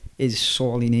me is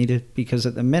sorely needed, because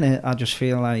at the minute I just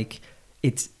feel like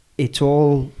it's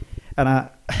all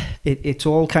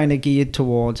kind of geared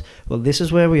towards, well, this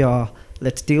is where we are.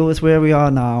 Let's deal with where we are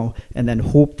now, and then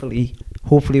hopefully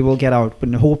we'll get out. But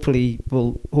hopefully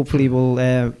we'll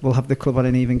have the club on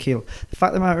an even keel. The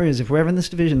fact of the matter is, if we're in this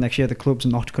division next year, the club's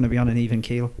not going to be on an even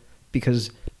keel, because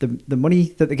the money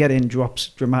that they get in drops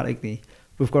dramatically.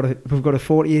 We've got a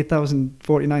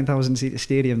 49,000 seat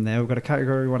stadium there. We've got a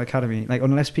Category 1 academy. Like,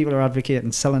 unless people are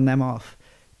advocating selling them off,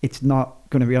 it's not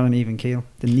going to be on an even keel.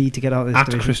 They need to get out of this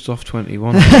division.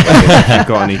 Christoph21. If you've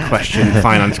got any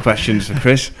finance questions for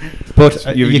Chris,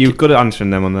 but you're good at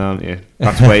answering them on there, aren't you?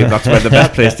 That's where the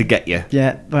best place to get you.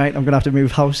 Yeah, right. I'm going to have to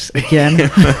move house again.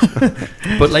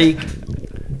 But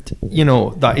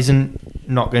that isn't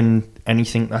knocking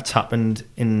anything that's happened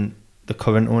in the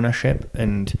current ownership,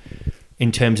 and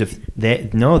in terms of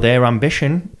their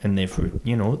ambition, and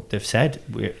they've said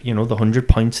the 100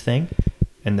 points thing.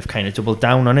 And they've kind of doubled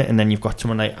down on it. And then you've got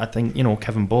someone like, I think,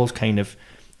 Kevin Ball's kind of,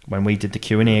 when we did the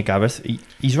Q&A, Gareth,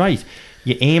 he's right.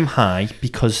 You aim high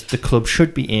because the club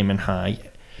should be aiming high.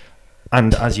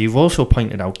 And as you've also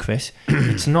pointed out, Chris,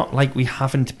 it's not like we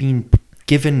haven't been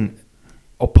given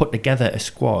or put together a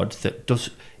squad that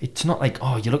does. It's not like,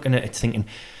 you're looking at it thinking,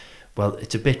 well,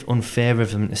 it's a bit unfair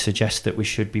of them to suggest that we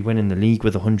should be winning the league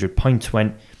with 100 points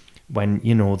when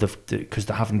because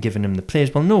they haven't given him the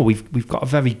players. Well, no, we've got a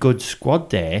very good squad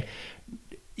there.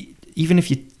 Even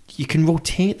if you can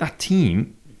rotate that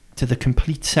team to the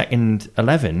complete second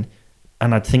 11,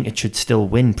 and I'd think it should still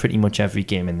win pretty much every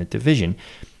game in the division.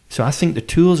 So I think the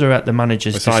tools are at the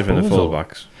manager's disposal. Aside from the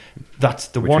fullbacks, that's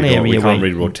the one area we where can't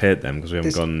really rotate them because we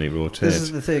haven't got any rotate. This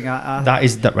is the thing. That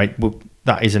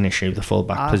is an issue. The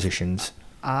fullback positions.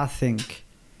 I think.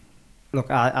 Look,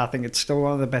 I think it's still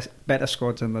one of the better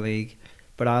squads in the league,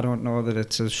 but I don't know that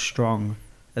it's as strong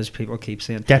as people keep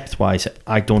saying. Depth-wise,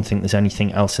 I don't think there's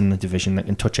anything else in the division that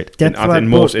can touch it. In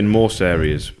most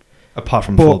areas, apart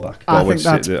from fullback. I would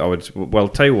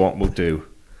tell you what we'll do.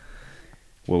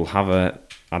 We'll have a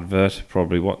advert.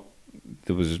 Probably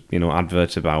there was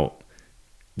adverts about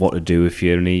what to do if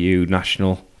you're an EU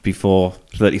national before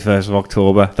 31st of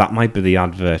October. That might be the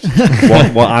advert.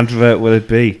 What advert will it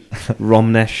be?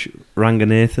 Romnesh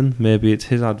Ranganathan? Maybe it's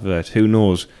his advert. Who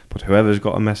knows? But whoever's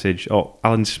got a message.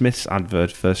 Alan Smith's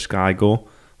advert for Sky Go.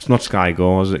 It's not Sky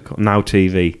Go, is it? Now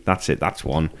TV. That's it. That's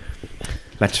one.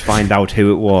 Let's find out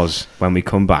who it was when we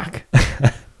come back.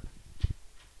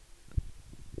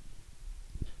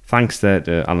 Thanks there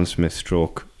to Alan Smith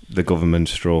stroke, the government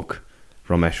stroke,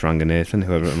 Romesh Ranganathan,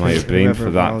 whoever it might have been,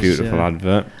 for that beautiful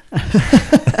advert.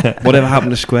 Whatever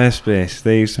happened to Squarespace?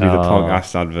 They used to be the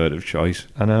podcast advert of choice.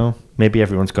 I know. Maybe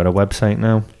everyone's got a website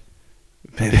now.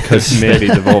 Because maybe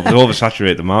they've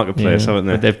oversaturated the marketplace, haven't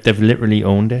they? They've literally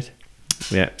owned it.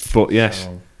 Yeah, but yes.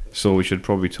 So we should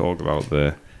probably talk about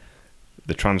the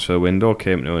transfer window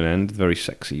came to an end. Very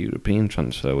sexy European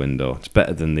transfer window. It's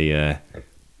better than the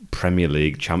Premier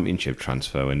League Championship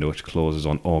transfer window, which closes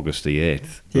on August the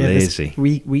 8th. Lazy.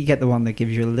 We get the one that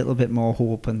gives you a little bit more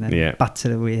hope and then bats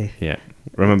it away. Yeah.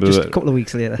 remember just that a couple of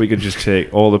weeks later. we could just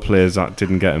take all the players that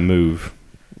didn't get a move.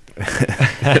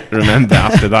 Remember,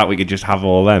 after that, we could just have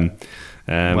all them.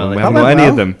 Well, we that haven't went got any well.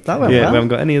 of them. That went yeah, well. we haven't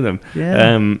got any of them.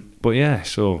 Yeah. But yeah,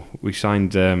 so we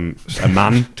signed a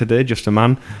man today, just a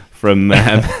man from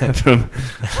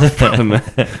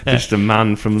just a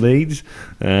man from Leeds.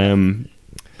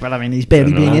 Well, I mean, he's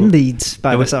barely been in Leeds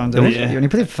by the sound of it. yeah. He only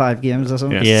played 5 games or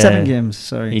something. Yeah. 7 games,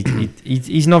 sorry.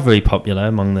 He's not very popular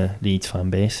among the Leeds fan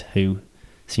base, who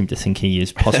seem to think he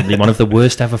is possibly one of the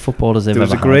worst ever footballers they've There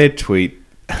was ever a great tweet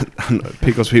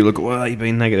because people go, well, you've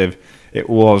been negative. It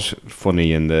was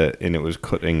funny and it was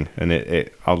cutting, and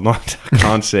I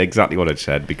can't say exactly what it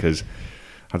said because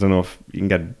I don't know if you can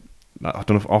get, I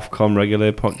don't know if Ofcom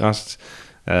regulate podcasts,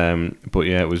 but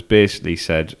yeah, it was basically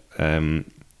said,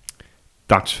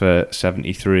 that's for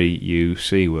 73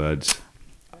 UC words.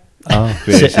 Oh,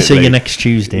 Basically. see you next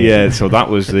Tuesday. Yeah, so that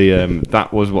was that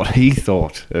was what he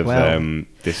thought of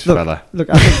this fella. Look,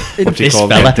 I think What do you This call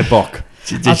fella? De Bock?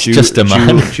 Just a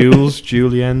man.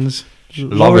 Julians.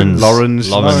 Lawrence,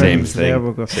 same there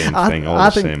we thing, go. same I- thing, all I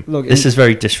the think, same. Look, This is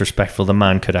very disrespectful. The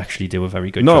man could actually do a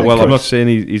very good No, job. well, I'm for not us. saying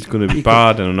he's going to be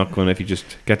bad, and I'm not going if he just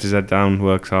gets his head down,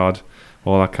 works hard,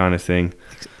 all that kind of thing,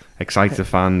 excites the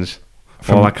fans,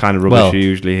 all that kind of rubbish you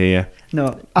usually hear.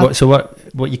 no. So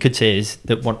what you could say is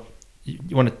that what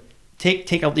you want to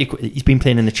take out the he's been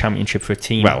playing in the championship for a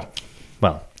team.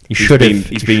 Well, he should have.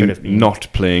 He's been not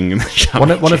playing in the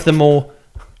championship. One of the more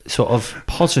sort of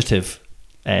positive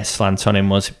slants on him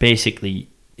was basically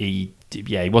he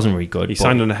wasn't very good. He but-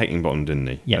 signed under Heckingbottom, didn't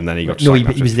he? Yeah. And then he got No, sacked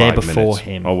he after was there 5 before minutes.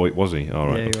 him. Oh, wait, was he? All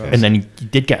right. Yeah, he okay. was. and then he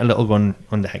did get a little run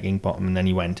under Heckingbottom, and then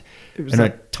he went. It was and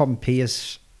like Tom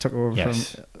Pearce took over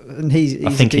Yes. from, and he's I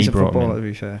a think he decent brought him footballer, in. to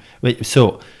be fair. Wait,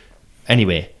 so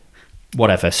anyway,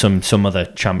 whatever. Some other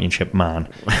championship man.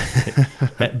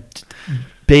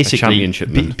 Basically, championship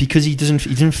man. because he doesn't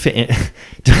fit in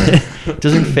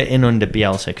doesn't fit in under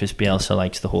Bielsa, because Bielsa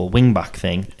likes the whole wing back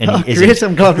thing, and he isn't. Great,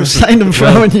 I'm glad we've signed him for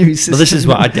Well, our new system. Well, this is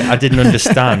what I didn't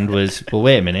understand was, well,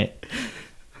 wait a minute.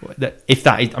 If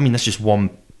that is, I mean, that's just one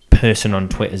person on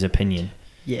Twitter's opinion.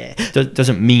 Yeah.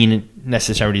 Doesn't mean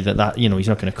necessarily that he's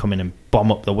not going to come in and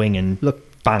bomb up the wing and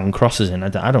Look, bang crosses in.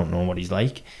 I don't know what he's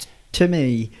like. to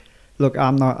me, look,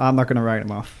 I'm not going to write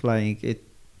him off. Like it.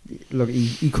 Look,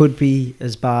 he could be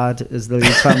as bad as the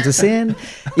Leeds fans are saying.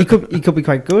 He could be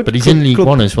quite good. But he's in League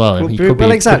One as well. He could be,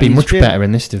 exactly. could be much He's playing- better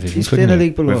in this division. He's couldn't playing a he?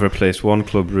 league below. We've replaced one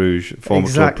Club Brugge, former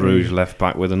Exactly. Club Brugge left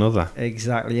back with another.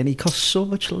 Exactly, and he costs so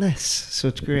much less, so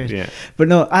it's great. Yeah. But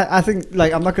no, I think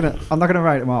like I'm not gonna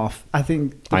write him off. I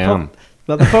think I am.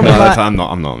 Well, the problem I'm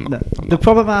not. No, the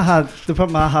problem I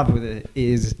have with it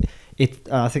is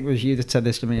I think it was you that said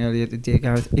this to me earlier today,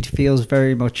 Gareth. It feels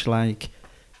very much like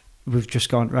we've just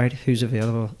gone right. Who's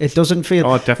available? It doesn't feel.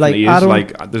 Oh, it definitely I is. don't-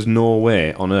 Like, there's no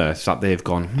way on earth that they've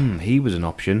gone, he was an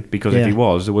option, because Yeah. if he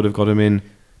was, they would have got him in.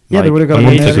 Yeah, they would have got a him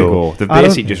in month early. ago. They've I don't-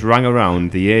 basically just rang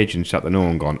around the agents at the know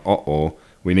and gone,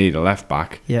 we need a left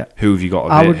back. Yeah. Who have you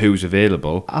got? I would- Who's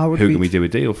available? I would Who be- can we do a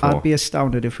deal for? I'd be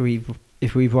astounded if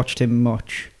we've watched him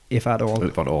much, if at all.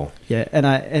 At all. Yeah,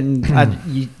 and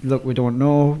look, we don't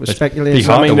know. We're It's speculating. be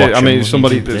hard to watch him when he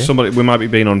somebody, did play. we might be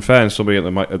being unfair, and somebody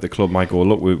at the club might go,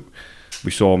 look,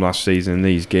 we saw him last season in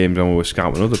these games, and we were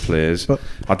scouting other players. But-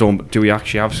 do we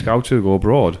actually have scouts who go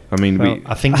abroad? I mean, Well,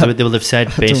 I think they will have said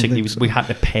don't basically think so. we had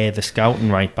to pay the scouting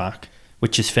right back,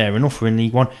 which is fair enough. We're in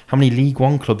League One. How many League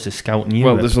One clubs are scouting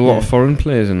Europe? well, there's a lot Yeah. of foreign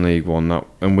players in League One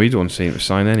and we don't seem to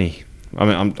sign any. I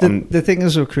mean, The thing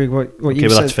is, though, Craig, what okay, you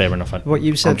well, said, that's fair enough. what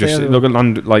you I'm said just there, look at I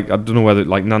don't know whether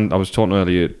I was talking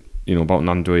earlier, about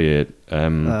Nandoye,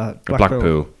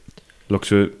 Blackpool.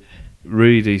 Looks a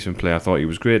really decent player. I thought he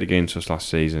was great against us last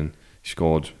season. He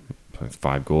scored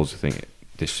 5 goals, I think,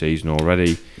 this season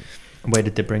already. Where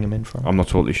did they bring him in from? I'm not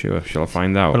totally sure. Shall I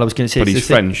find out? Well, I was going to say, but it's he's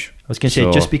the thing- French. I was going to say,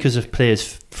 so just because of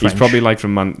players French, he's probably like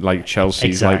from Chelsea's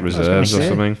Exactly. like I was gonna reserves or say.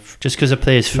 something. just because a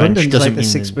player's French London's doesn't like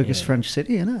the mean 6th biggest French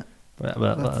city, isn't it?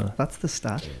 Well, That's the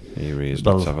stat Here he is.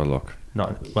 Well, Let's have a look.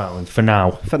 not well for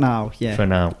now. for now. Yeah, For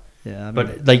now, yeah. I mean,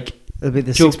 but like, it'll be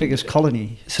the Joe- 6th biggest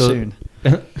colony So- soon.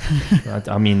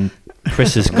 I mean,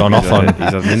 Chris has gone off on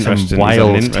some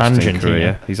wild tangent career.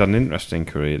 here. He's had an interesting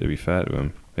career, to be fair to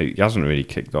him. He hasn't really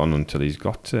kicked on until he's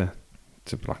got to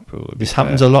Blackpool. to be This fair.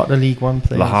 happens a lot to League One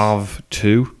players. Le Havre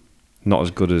 2, not as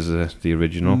good as the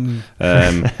original.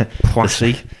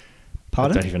 Poissy, I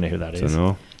Pardon? don't even know who that I don't is.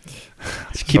 know.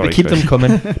 Keep Sorry, them Chris.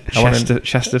 coming. I wanna-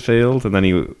 Chesterfield, and then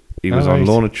he was Oh, on right.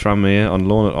 loan at Tranmere, on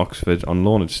loan at Oxford, on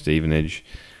loan at Stevenage,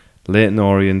 Leyton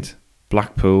Orient,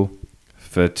 Blackpool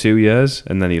for 2 years,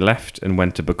 and then he left and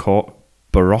went to Barocca.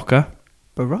 Barocca.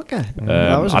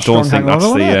 That was a I don't strong think that's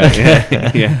hangover, the wasn't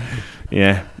it? yeah.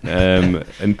 Yeah,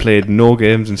 and played no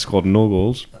games and scored no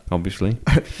goals, obviously.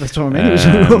 That's what I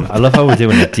mean. I love how we're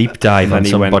doing a deep dive on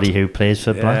he somebody who plays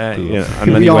for Blackpool. Yeah,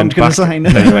 and then he went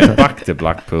back to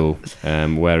Blackpool,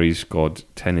 where he scored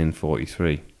 10 in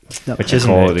 43. Which isn't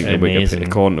amazing.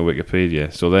 According to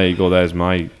Wikipedia. So there you go, there's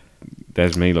me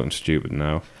looking stupid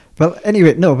now. Well,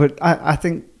 anyway, no, but I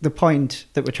think the point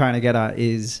that we're trying to get at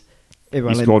is...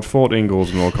 He scored 14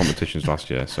 goals in all competitions last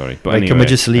year, sorry. But anyway, can we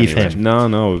just leave him? No,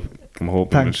 I'm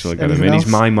hoping we'll still get him in. Else?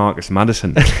 He's my Marcus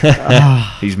Maddison.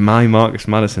 He's my Marcus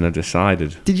Maddison, I've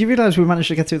decided. Did you realise we managed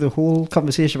to get through the whole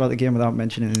conversation about the game without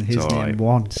mentioning his name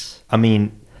once? I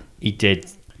mean, he did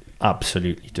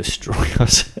absolutely destroy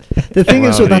us. The thing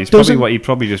is, so that doesn't... He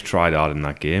probably just tried hard in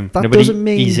that game. That doesn't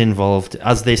mean... He's involved.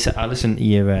 As they said, I listened to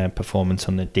your performance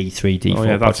on the D3, D4 Oh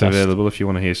yeah, that's podcast. available if you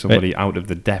want to hear somebody out of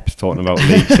the depths talking about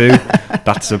League 2.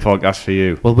 That's the podcast for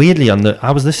you. Well, weirdly,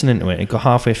 I was listening to it. It got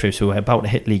halfway through, so we're about to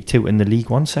hit League 2, and the League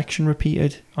 1 section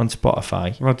repeated on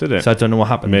Spotify. Well, did it? So I don't know what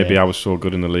happened. Maybe there. I was so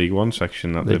good in the League 1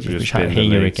 section that they just didn't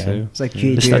hear again. It's like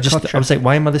I was like,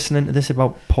 why am I listening to this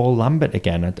about Paul Lambert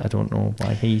again? I don't know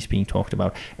why he's being talked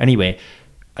about. Anyway,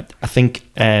 I think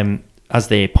as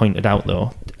they pointed out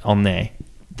though on there,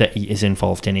 that he is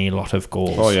involved in a lot of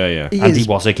goals. Oh yeah. He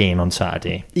was again on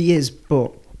Saturday. He is,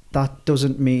 but that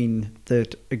doesn't mean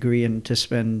that agreeing to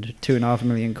spend £2.5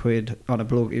 million on a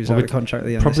bloke who's out of contract at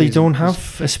the end of the season. Probably don't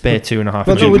have a spare £2.5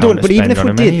 million. No, we don't. But even if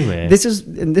we did, anyway. this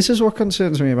is what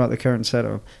concerns me about the current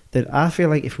setup. That I feel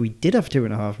like if we did have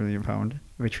 £2.5 million,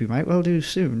 which we might well do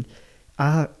soon,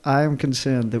 I am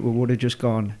concerned that we would have just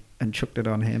gone and chucked it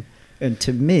on him. And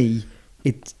to me,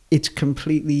 it's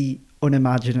completely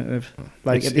unimaginative.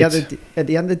 Like at the end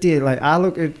of the day, like I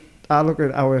look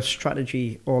at our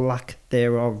strategy or lack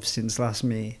thereof since last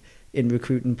May in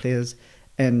recruiting players,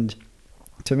 and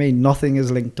to me, nothing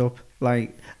is linked up.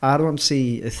 Like I don't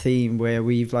see a theme where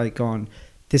we've like gone,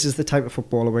 this is the type of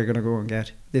footballer we're going to go and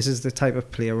get. This is the type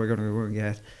of player we're going to go and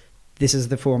get. This is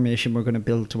the formation we're going to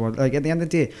build toward. Like at the end of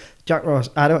the day, Jack Ross,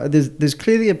 there's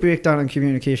clearly a breakdown in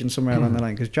communication somewhere along the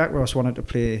line, because Jack Ross wanted to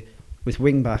play with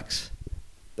wing backs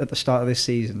at the start of this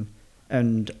season,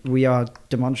 and we are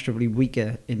demonstrably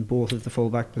weaker in both of the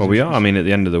full-back positions. Well, we are. I mean, at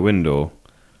the end of the window,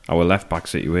 our left-back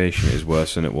situation is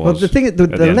worse than it was well, the thing, at the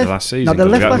end of last season. Now, the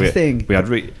left-back thing...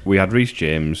 We had Reece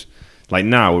James. Like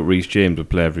now, Reece James would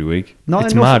play every week.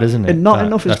 It's mad, isn't it? And not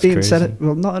enough is being said.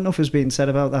 Well, not enough is being said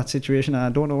about that situation, and I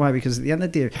don't know why. Because at the end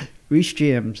of the day, Reece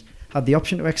James had the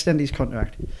option to extend his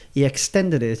contract. He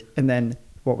extended it, and then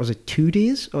what was it? 2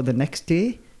 days or the next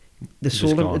day, they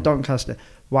sold him to Doncaster.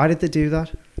 Why did they do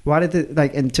that? Why did they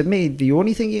like? And to me, the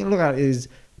only thing you can look at is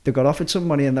they got offered some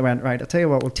money and they went, right, I'll tell you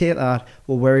what, we'll take that,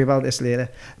 we'll worry about this later.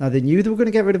 Now, they knew they were going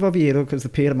to get rid of Oviedo because they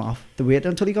paid him off. They waited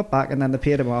until he got back and then they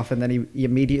paid him off, and then he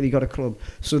immediately got a club.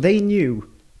 So they knew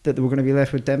that they were going to be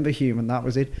left with Denver Hume, and that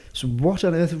was it. So what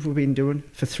on earth have we been doing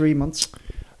for 3 months?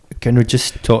 Can we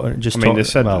just talk? They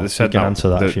said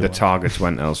that the targets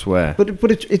went elsewhere. But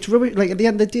it's rubbish. Like at the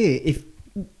end of the day, if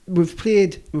we've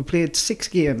played 6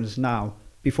 games now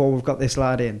before we've got this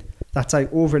lad in, that's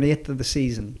like over an eighth of the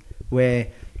season, where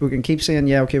we can keep saying,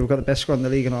 yeah, okay, we've got the best squad in the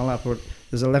league and all that, but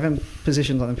there's 11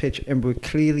 positions on the pitch and we're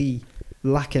clearly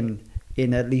lacking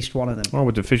in at least one of them. Oh,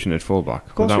 we're deficient at fullback.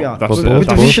 Of course we are. We're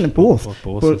deficient at both.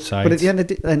 But at the end of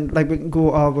the day, and like we can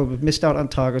go, oh, well, we've missed out on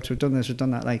targets, we've done this, we've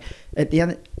done that. Like at the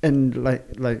end, and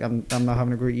like I'm not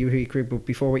having a great you, but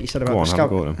before what you said about the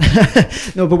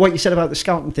scouting. No, but what you said about the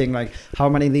scouting thing, like how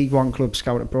many League One clubs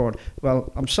scout abroad.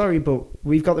 Well, I'm sorry, but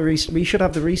we've got we should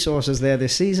have the resources there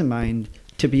this season, mind,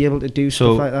 to be able to do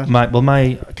stuff like that.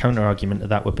 My counter argument to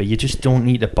that would be, you just don't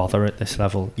need to bother at this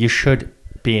level. You should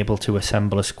be able to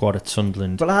assemble a squad at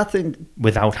Sunderland, but I think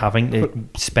without having to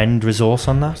spend resource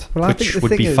on that, which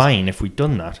would be fine if we'd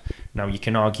done that. Now you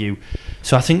can argue.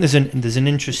 So I think there's an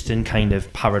interesting kind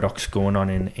of paradox going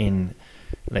on in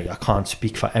like, I can't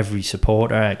speak for every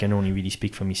supporter, I can only really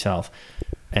speak for myself.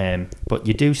 But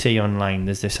you do see online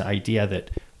there's this idea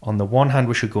that on the one hand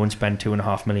we should go and spend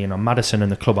 $2.5 million on Maddison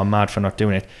and the club are mad for not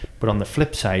doing it, but on the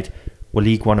flip side we're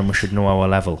League One and we should know our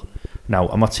level. Now,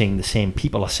 I'm not saying the same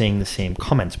people are saying the same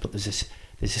comments, but there's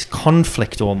this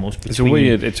conflict almost between...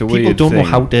 It's a weird people don't know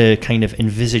how to kind of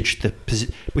envisage the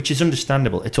position, which is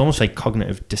understandable. It's almost like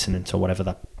cognitive dissonance or whatever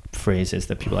that phrase is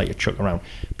that people like to chuck around.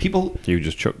 You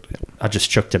just chucked it. I just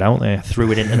chucked it out there, threw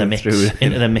it into the mix,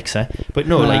 into the mixer. But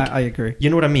no, I agree. You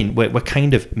know what I mean? We're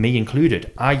kind of, me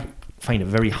included, I find it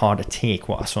very hard to take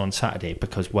what I saw on Saturday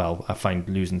because, well, I find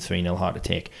losing 3-0 hard to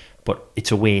take. But it's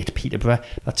away at Peterborough.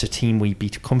 That's a team we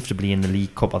beat comfortably in the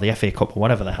League Cup or the FA Cup or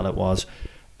whatever the hell it was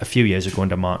a few years ago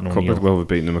under Martin O'Neill. Well, we've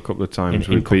beaten them a couple of times.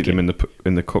 We beat them in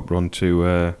the cup run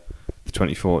to the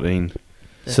 2014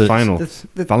 So final.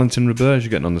 The- Valentin Roberge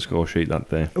getting on the score sheet that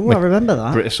day. Oh, I remember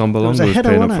that. Britta It was Sombalonga a was header,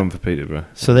 playing up wasn't front for Peterborough.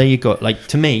 So there you go. Like,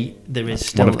 to me, there is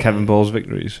still One of Kevin Ball's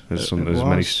victories. As It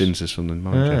many was. stints as Sunderland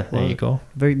manager. there you go.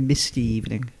 Very misty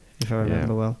evening, if I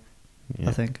remember well. Yeah.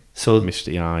 I think. So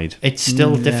Misty-eyed. it's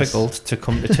still Yes. difficult to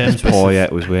come to terms with.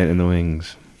 Poyet was waiting in the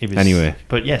wings. It was- Anyway.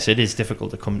 But yes, it is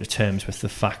difficult to come to terms with the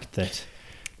fact that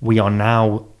we are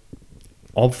now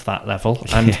of that level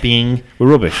and Yeah. being We're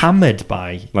rubbish. hammered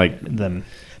by Like, them.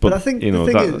 But I think you the know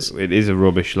thing that is- it is a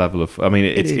rubbish level of. I mean,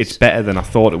 is. it's better than I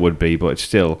thought it would be, but it's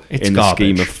still It's in the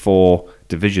scheme garbage. of 4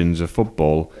 divisions of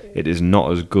football. It is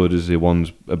not as good as the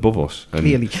ones above us. And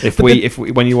Clearly. if But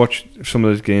we when you watch some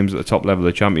of those games at the top level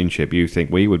of the Championship, you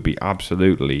think we would be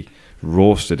absolutely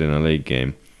roasted in a league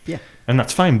game. Yeah. And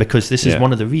that's fine, because this is Yeah.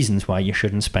 one of the reasons why you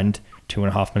shouldn't spend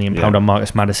 £2.5 million Yeah. on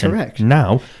Marcus Maddison Correct.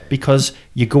 now, because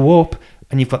you go up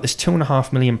and you've got this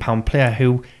 £2.5 million player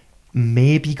who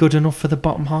may be good enough for the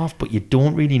bottom half, but you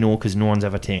don't really know because no one's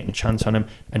ever taken a chance on him,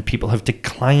 and people have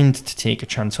declined to take a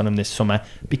chance on him this summer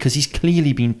because he's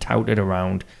clearly been touted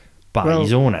around by Well,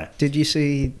 his owner. Did you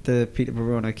see the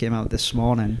Peterborough owner came out this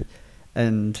morning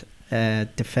and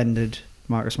defended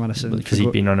Marcus Maddison Because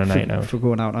he'd been on a night out. for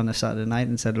going out on a Saturday night,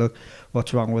 and said, "Look,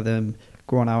 what's wrong with him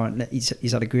going out? And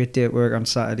he's had a great day at work on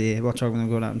Saturday. What's wrong with him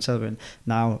going out and celebrating?"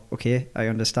 Now, okay, I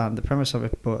understand the premise of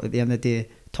it, but at the end of the day,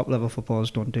 top level footballers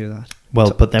don't do that. Well,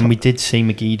 So- but then we did see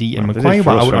McGeady and Well, they did Maguire for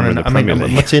were us out when on we an. were in the I mean, Premier I'm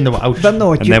League. not saying they were out. But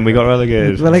no, And then we got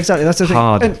relegated. well, exactly. That's the thing.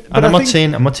 Hard. And, And I'm I not think-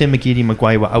 saying McGeady and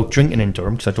Maguire were out drinking in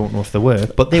Durham, because I don't know if they were,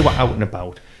 but they were out and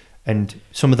about. And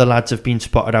some of the lads have been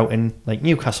spotted out in like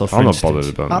Newcastle, for I'm not instance.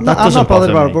 bothered about I'm it. not, That I'm doesn't not bothered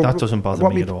bother about me. it. but That doesn't bother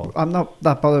what me at all. I'm not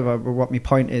that bothered about it, but what my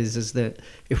point is that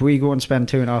if we go and spend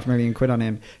 £2.5 million on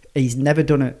him, he's never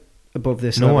done it above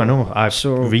this level. No, I know. I've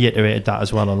So- reiterated that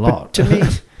as well a lot.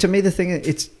 But to me, the thing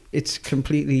is, it's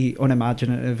completely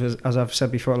unimaginative, as I've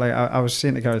said before. Like I was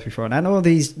saying to Gareth before, and I know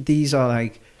these are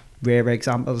like rare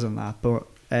examples in that, but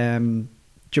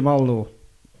Jamal Lowe,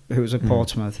 who was at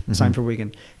Portsmouth, signed for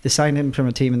Wigan. They signed him from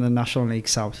a team in the National League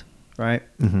South, right?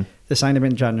 Mhm. They signed him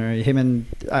in January. Him and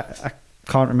I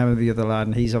can't remember the other lad,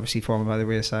 and he's obviously fallen by the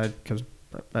wayside because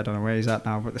I don't know where he's at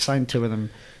now. But they signed 2 of them.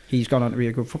 He's gone on to be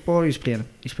a good footballer. He's playing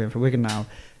for Wigan now.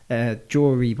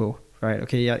 Joe Rebo, right?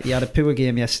 Okay, he had a poor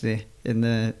game yesterday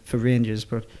for Rangers,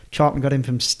 but Charlton got him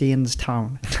from Staines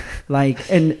Town,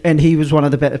 and he was one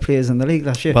of the better players in the league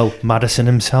last year. Well, Maddison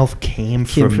himself came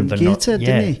from the Gateshead,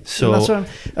 yeah. didn't he? So And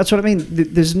that's what I mean.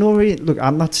 There's no look.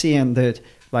 I'm not saying that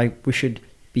like we should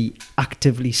be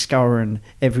actively scouring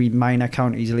every minor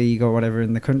counties league or whatever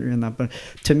in the country and that, but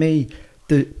to me,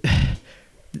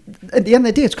 at the end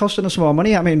of the day, it's costing us more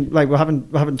money. I mean, like we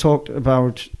haven't talked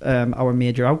about our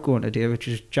major outgoing today, which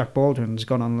is Jack Baldwin's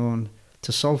gone on loan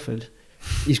to Salford.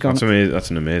 He's gone.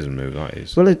 That's an amazing move. That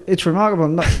is. Well, it's remarkable.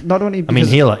 Not only. I mean,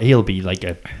 because, he'll be like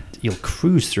he'll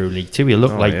cruise through League Two. He'll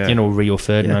look like Rio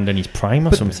Ferdinand in his prime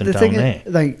or but something the down thing there.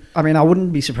 is, like, I mean, I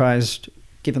wouldn't be surprised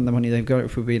given the money they've got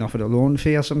if we're being offered a loan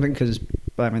fee or something. Because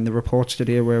I mean, the reports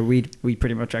today where we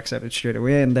pretty much accepted straight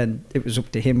away, and then it was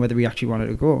up to him whether we actually wanted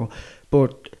to go.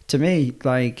 But to me,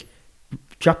 like,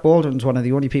 Jack Baldwin's one of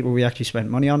the only people we actually spent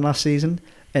money on last season,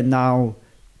 and now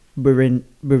we're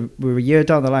a year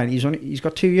down the line. He's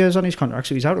got 2 years on his contract,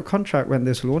 so he's out of contract when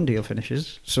this loan deal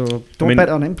finishes. So don't bet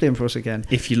on him playing for us again.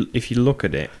 If you look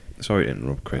at it, sorry to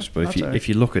interrupt, Chris, but if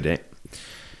you look at it,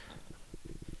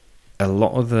 a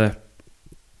lot of the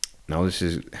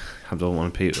I don't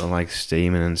want people to like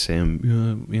steaming and saying,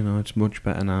 it's much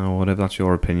better now, or whatever. That's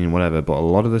your opinion, whatever. But a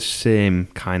lot of the same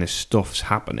kind of stuff's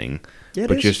happening,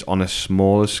 but just on a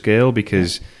smaller scale.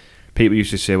 Because people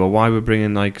used to say, well, why we're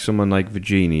bringing like someone like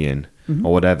Virginie in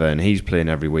or whatever, and he's playing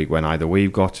every week when either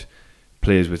we've got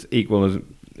players with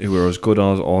who are as good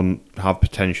as or have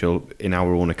potential in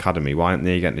our own academy. Why aren't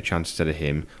they getting a chance instead of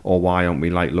him? Or why aren't we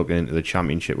like looking into the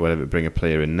Championship, whatever, bring a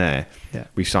player in there? Yeah.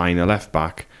 We sign a left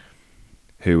back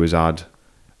who has had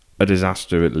a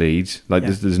disaster at Leeds. Like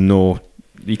there's no,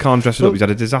 you can't dress it up. He's had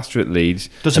a disaster at Leeds.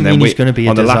 Doesn't mean he's going to be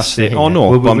a disaster here. Oh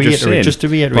no, We'll I'm just saying. Just to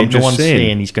reiterate, no one's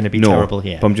saying he's going to be terrible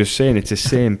here. But I'm just saying it's the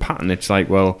same pattern. It's like,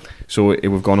 well, so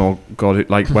we've gone, oh God,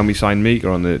 like when we signed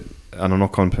Mika and I'm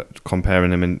not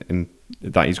comparing him in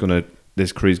that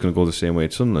this career's going to go the same way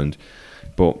at Sunderland,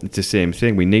 but it's the same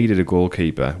thing. We needed a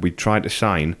goalkeeper. We tried to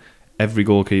sign every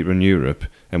goalkeeper in Europe,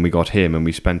 and we got him, and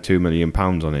we spent £2 million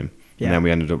on him. Yeah. And then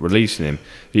we ended up releasing him.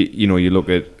 You look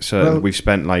at certain. We've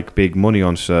spent like big money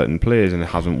on certain players, and it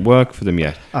hasn't worked for them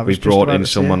yet. We've brought in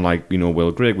someone like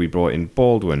Will Grigg. We brought in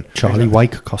Baldwin. Charlie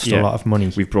Wyke cost a lot of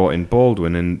money. We've brought in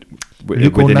Baldwin, and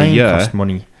within a year, cost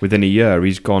money. Within a year,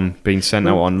 he's been sent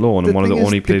out on loan, and one of the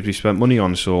only players we spent money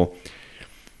on. So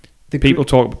people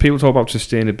talk about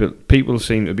sustainability. People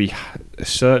seem to be a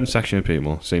certain section of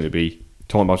people seem to be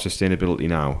talking about sustainability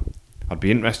now. I'd be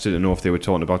interested to know if they were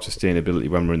talking about sustainability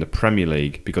when we're in the Premier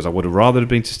League, because I would have rather have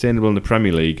been sustainable in the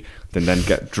Premier League than then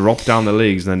get dropped down the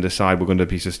leagues and then decide we're going to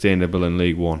be sustainable in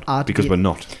League One, because we're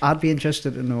not. I'd be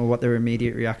interested to know what their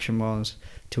immediate reaction was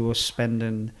to us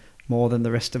spending more than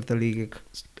the rest of the league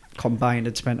combined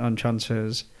had spent on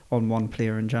transfers on one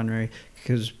player in January,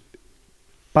 because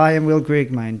buying Will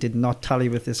Grigg, mine, did not tally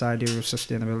with this idea of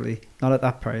sustainability, not at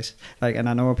that price. And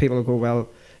I know people will go, well,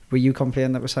 were you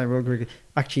complaining that we're signing Will Grigg?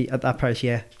 Actually, at that price,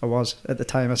 yeah, I was at the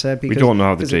time. I said, because we don't know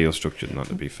how the deal's structured, not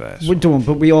to be fair. So. We don't,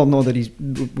 but we all know that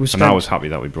and I was happy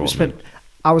that we brought him in.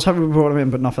 I was happy we brought him in,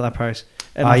 but not for that price.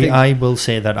 And I will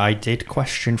say that I did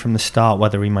question from the start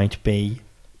whether he might be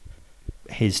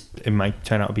it might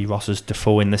turn out to be Ross's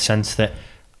Defoe, in the sense that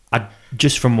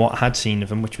just from what I had seen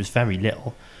of him, which was very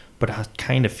little, but I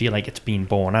kind of feel like it's been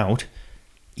borne out.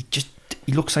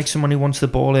 He looks like someone who wants the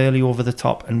ball early over the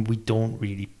top, and we don't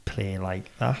really play like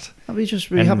that. We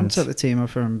haven't set the team up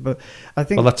for him, but I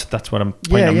think. Well, that's what I'm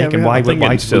making. I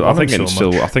think it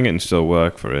can still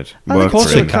work for it. Of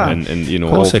course it can, and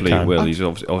hopefully it will. He's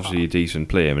obviously a decent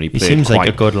player, and he seems like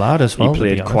a good lad as well. He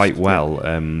played quite well,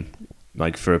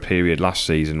 for a period last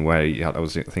season where I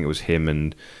think it was him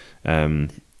and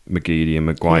McGeady and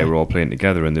Maguire were all playing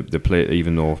together, and they played,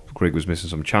 even though Grigg was missing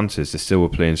some chances, they still were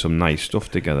playing some nice stuff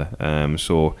together.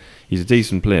 So he's a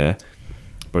decent player,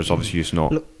 but it's obviously just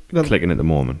not clicking at the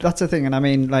moment. That's the thing, and I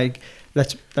mean,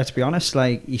 let's be honest,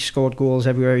 he scored goals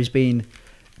everywhere he's been,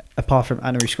 apart from,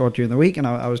 I know he scored during the week, and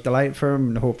I was delighted for him,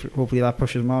 and hopefully that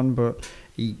pushes him on, but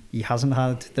he hasn't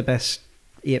had the best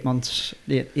 9 months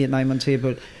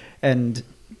here, and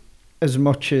as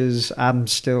much as I'm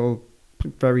still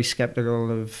very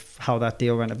sceptical of how that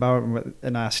deal went about,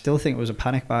 and I still think it was a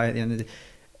panic buy at the end of the day,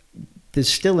 there's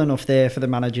still enough there for the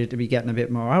manager to be getting a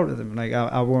bit more out of them.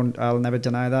 I'll never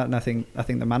deny that, and I think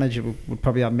the manager would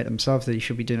probably admit himself that he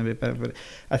should be doing a bit better. But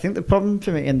I think the problem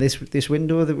for me in this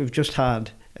window that we've just had,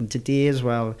 and today as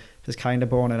well, has kind of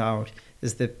borne it out,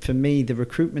 is that for me the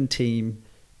recruitment team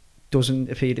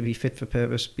doesn't appear to be fit for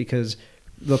purpose, because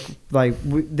look,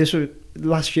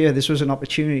 last year this was an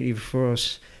opportunity for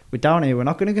us. We're down here, we're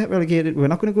not going to get relegated, we're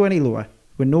not going to go any lower.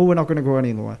 We know we're not going to go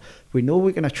any lower. We know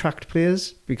we can attract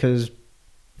players because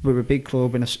we're a big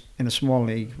club in a small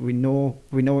league. We know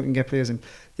we can get players in.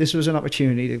 This was an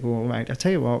opportunity to go, right, I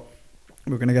tell you what,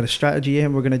 we're going to get a strategy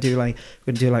in, we're going to do like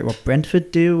what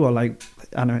Brentford do, or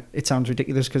I know it sounds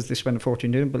ridiculous because they spend a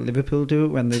fortune doing it, but Liverpool do it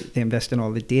when they invest in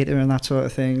all the data and that sort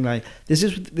of thing. This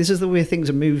is the way things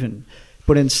are moving.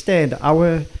 But instead,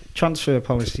 our transfer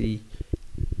policy,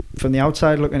 from the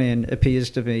outside looking in,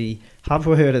 appears to be, have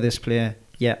we heard of this player?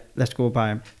 Yeah, let's go buy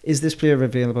him. Is this player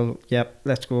available? Yep,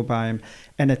 let's go buy him.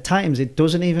 And at times, it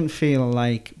doesn't even feel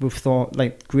like we've thought,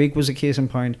 Grigg was a case in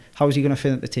point. How is he going to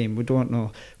fit at the team? We don't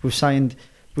know. We've signed...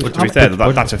 But to be fair,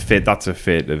 that's a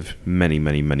fate of many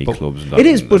clubs. It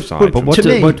is, but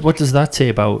what does that say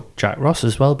about Jack Ross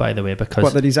as well, by the way?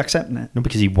 Because that he's accepting it? No,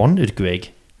 because he wanted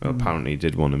Grigg. Well, apparently he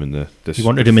did want him in the he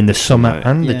wanted him in the summer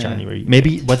and the January.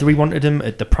 Maybe whether he wanted him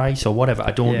at the price or whatever, I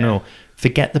don't know.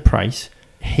 Forget the price.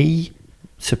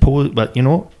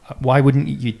 Why wouldn't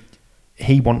you?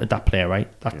 He wanted that player, right?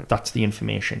 That's the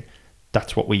information.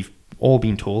 That's what we've all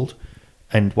been told.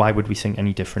 And why would we think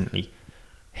any differently?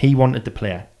 He wanted the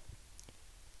player.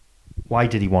 Why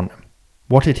did he want him?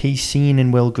 What had he seen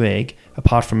in Will Grigg,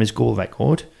 apart from his goal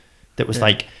record, that was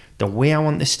the way I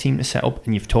want this team to set up?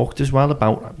 And you've talked as well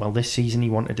about, this season he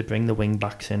wanted to bring the wing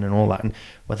backs in and all that, and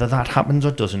whether that happens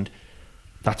or doesn't,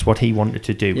 that's what he wanted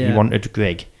to do. He wanted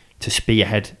Grigg to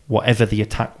spearhead whatever the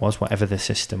attack was, whatever the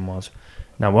system was.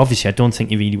 Now, obviously, I don't think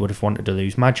he really would have wanted to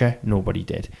lose Madja. Nobody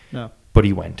did. No. But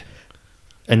he went.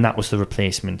 And that was the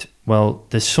replacement. Well,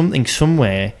 there's something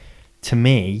somewhere, to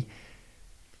me,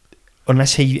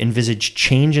 unless he envisaged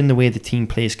changing the way the team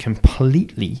plays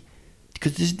completely,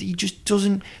 because he just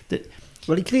doesn't...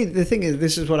 Well, the thing is,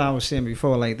 this is what I was saying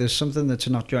before, there's something that's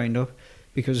not joined up,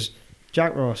 because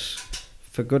Jack Ross,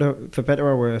 for better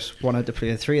or worse, wanted to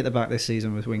play 3 at the back this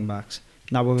season with wing backs.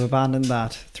 Now we've abandoned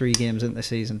that 3 games into the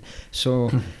season.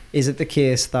 So is it the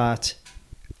case that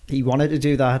he wanted to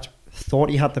do that, thought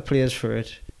he had the players for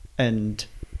it, and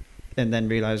then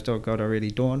realised, oh God, I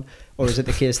really don't? Or is it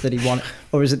the case that he wanted?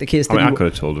 Or is it the case that I could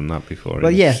have told him that before. Well,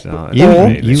 yeah,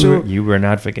 you were an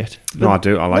advocate. No, I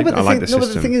do. I like the system. No,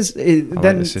 but the thing is,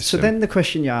 then the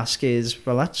question you ask is,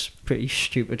 well, that's pretty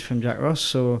stupid from Jack Ross.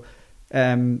 So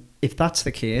If that's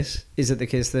the case, is it the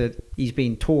case that he's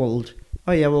been told,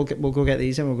 oh yeah, we'll go get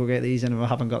these in, and we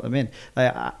haven't got them in?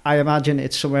 I imagine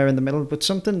it's somewhere in the middle, but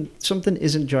something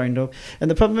isn't joined up. And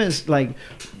the problem is, like,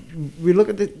 you look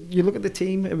at the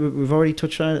team. We've already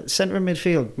touched on it. Centre and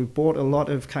midfield. We've bought a lot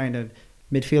of kind of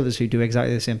midfielders who do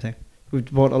exactly the same thing.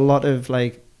 We've bought a lot of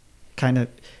like kind of,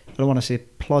 I don't want to say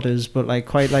plodders, but like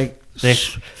quite like they're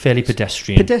fairly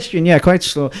pedestrian. Pedestrian, yeah, quite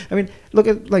slow. I mean, look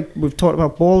at, like, we've talked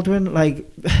about Baldwin. Like,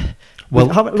 well,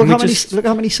 look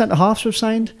how many centre halves we've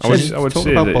signed. I would talk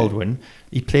say about that Baldwin.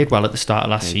 He played well at the start of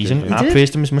last season. He I did.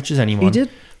 praised him as much as anyone. He did.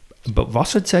 But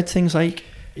Ross had said things like,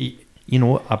 he's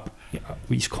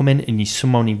come in and he's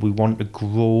someone we want to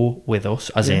grow with us,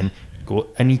 as in go,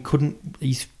 and he couldn't.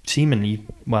 He's seemingly,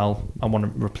 well, I want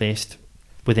him replaced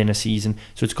within a season.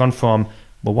 So it's gone from,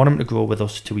 we want him to grow with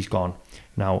us to he's gone.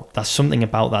 Now, that's something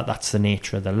about that. That's the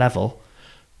nature of the level.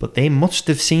 But they must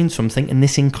have seen something, and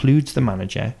this includes the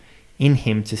manager, in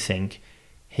him to think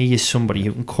he is somebody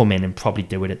who can come in and probably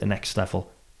do it at the next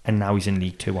level. And now he's in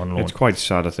League Two on loan. It's quite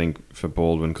sad, I think, for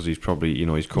Baldwin, because he's probably,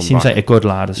 he's come back. Seems like a good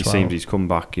lad as well. He seems he's come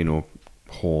back,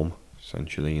 home,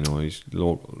 essentially. He's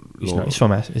He's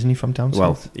from, isn't he from down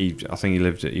well, south? I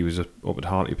think he was up at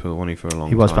Hartlepool, wasn't he, for a long time?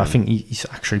 He was, but I think he's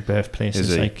actually birthplace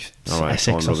is like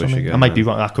Essex or something. Again, I might be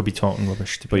wrong. I could be talking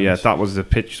rubbish. But yeah, that was the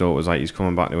pitch, though. It was like he's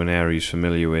coming back to an area he's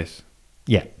familiar with.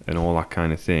 Yeah. And all that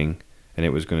kind of thing. And it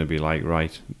was going to be like,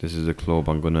 right, this is a club,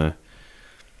 I'm going to,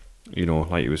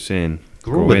 like you were saying,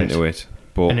 grow into it.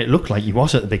 But, and it looked like he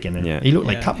was at the beginning. Yeah. He looked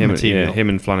like captain material. Yeah, him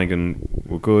and Flanagan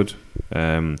were good.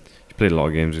 He played a lot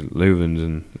of games at Leuven's,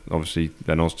 and obviously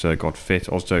then Ozturk got fit.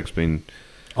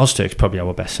 Ozturk's probably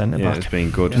our best centre back. Yeah, it's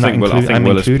been good. I think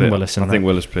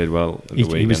Willis played well.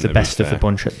 He was the best of the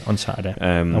bunch on Saturday.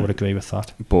 I would agree with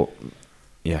that. But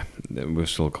yeah, we've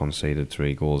still conceded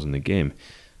 3 goals in the game.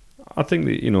 I think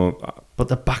that but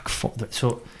the back four.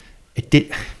 So it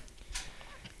did.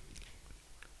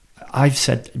 I've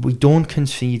said we don't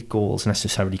concede goals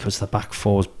necessarily because the back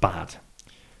four is bad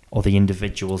or the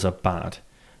individuals are bad.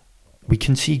 We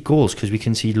concede goals because we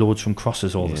concede loads from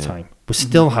crosses all the time. We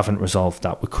still haven't resolved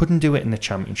that. We couldn't do it in the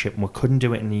Championship and we couldn't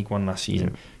do it in League One last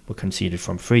season. We conceded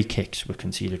from free kicks, we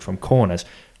conceded from corners,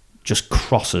 just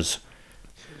crosses.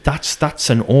 That's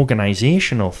an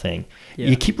organisational thing. Yeah.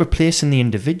 You keep replacing the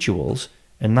individuals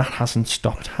and that hasn't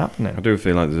stopped happening. I do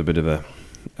feel like there's a bit of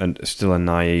still a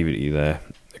naivety there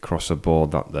across the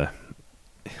board that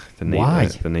they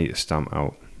need to stamp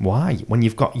out. Why? When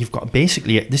you've got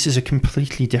basically this is a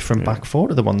completely different back four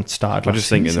to the one that started last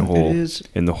season. I just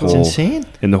think it's insane.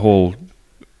 In the whole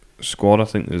squad, I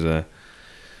think there's a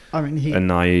a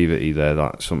naivety there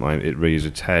that sometimes it raises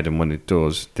its head, and when it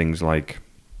does, things like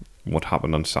what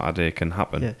happened on Saturday can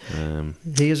happen. Yeah.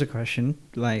 Here's a question,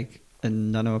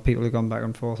 and I know people have gone back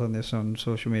and forth on this on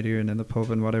social media and in the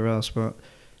pub and whatever else, but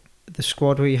the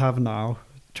squad we have now,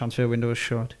 transfer window is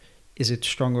shut, is it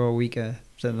stronger or weaker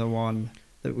than the one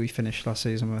that we finished last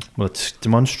season with? Well, it's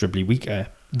demonstrably weaker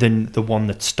than the one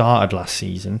that started last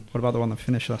season. What about the one that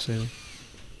finished last season?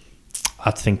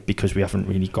 I think because we haven't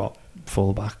really got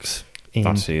fullbacks in.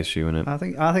 That's the issue, isn't it? I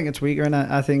think it's weaker, and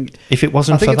I think if it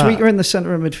wasn't, it's weaker in the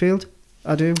centre of midfield.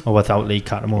 I do. Or without Lee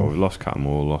Cattermole. We've lost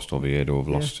Cattermole, lost Oviedo, we've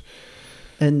lost.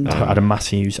 And Adam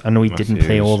Matthews. I know he didn't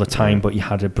play all the time, but he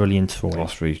had a brilliant throw.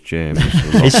 Lost Reece James.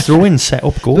 His throw-in set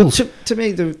up goals. To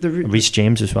me, the Reece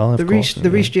James as well. The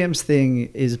Reece James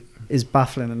thing is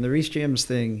baffling, and the Reece James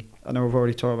thing, I know we've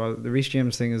already talked about it, the Reece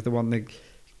James thing is the one that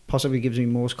possibly gives me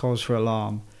most cause for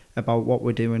alarm about what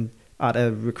we're doing at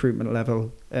a recruitment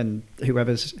level and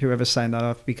whoever's signed that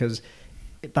off, because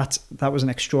that was an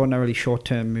extraordinarily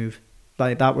short-term move.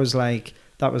 That was like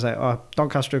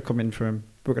Doncaster come in for him,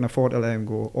 we're going to afford to let him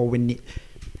go, or we need,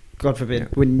 God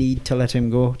forbid, we need to let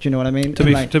him go. Do you know what I mean?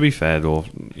 To be fair though,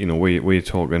 we're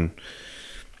talking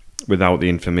without the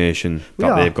information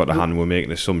that they've got to hand. We're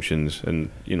making assumptions,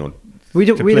 and we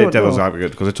play devil's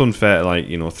advocate, because it's unfair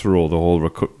to throw the whole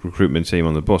recruitment team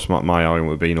on the bus. My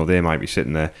argument would be, they might be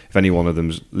sitting there, if any one of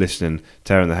them's listening,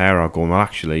 tearing their hair out, going, well,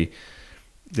 actually,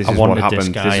 this is what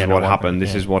happened.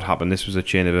 This is what happened. This was a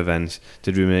chain of events.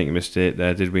 Did we make a mistake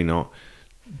there? Did we not?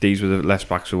 These were the left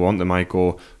backs we want. They might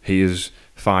go, here's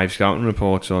 5 scouting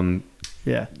reports on.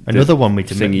 Yeah, another one we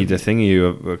did. The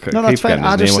thingy. No, that's fine.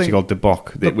 What's he called? De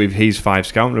Bock. He's 5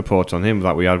 scouting reports on him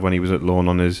that we had when he was at loan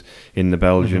in the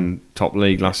Belgian top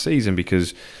league last season,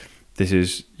 because this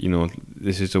is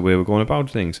the way we're going about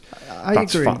things. I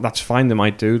agree. That's fine. They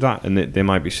might do that, and they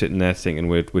might be sitting there thinking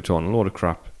we're talking a load of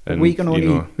crap. And we can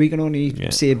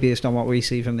only say based on what we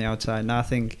see from the outside, and I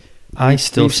think we've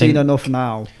seen enough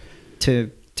now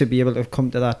to to be able to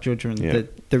come to that judgment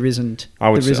that there isn't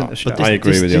a strategy. I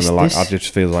agree with you on the I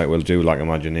just feel like we'll do like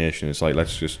imagination. It's like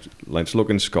let's look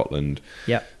in Scotland.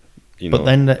 Yeah. But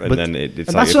then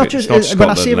it's that's like not just Scotland, when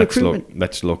I say recruitment.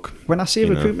 Let's look. When I say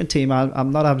recruitment team,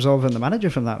 I'm not absolving the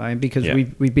manager from that, right? Because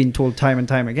we've been told time and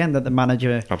time again that the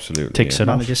manager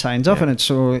absolutely signs off on it.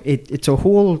 So it's a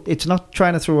whole. It's not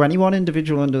trying to throw any one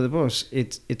individual under the bus.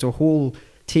 It's a whole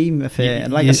team affair.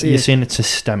 And like I say, you're saying it's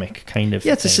systemic kind of.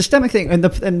 Yeah, it's a systemic thing. And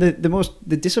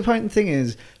the disappointing thing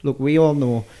is, look, we all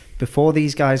know before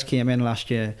these guys came in last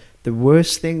year, the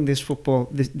worst thing this football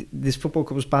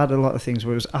club was bad at a lot of things,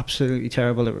 where it was absolutely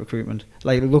terrible at recruitment.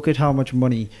 Like, look at how much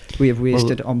money we have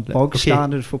wasted on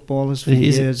standard footballers for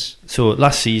years. So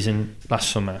last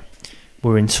summer, we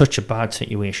were in such a bad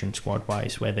situation squad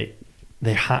wise, where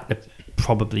they had to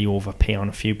probably overpay on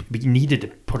a few, but you needed to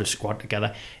put a squad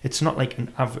together. It's not like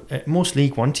most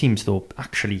League One teams though.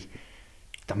 Actually,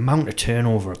 the amount of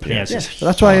turnover of players is so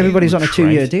that's why everybody's on a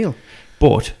 2-year deal.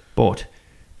 But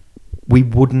we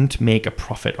wouldn't make a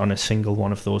profit on a single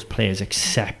one of those players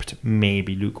except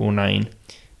maybe Luke O'Nien,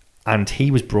 and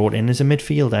he was brought in as a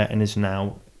midfielder and is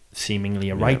now seemingly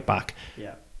a right back.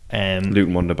 Yeah. Luke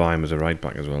Monderbijn was a right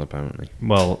back as well, apparently.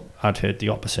 Well, I'd heard the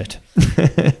opposite.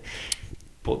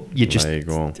 But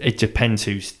it depends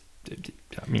who's.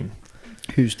 I mean,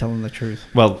 who's telling the truth?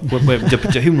 Well,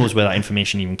 who knows where that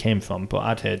information even came from? But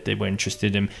I'd heard they were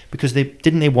interested in him because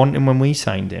they want him when we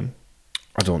signed him.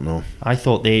 I don't know. I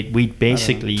thought we'd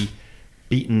basically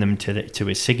beaten them to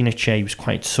his signature. He was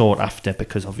quite sought after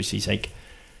because obviously he's like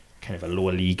kind of a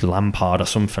lower league Lampard or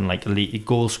something, like a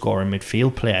goal scorer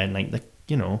midfield player, and like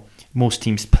most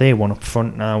teams play one up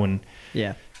front now and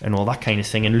all that kind of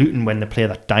thing. And Luton, when they play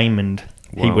that diamond,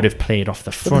 he would have played off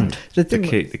the front.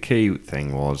 The key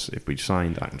thing was if we'd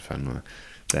signed Akinfenwa,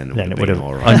 then it would have been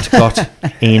all right. And got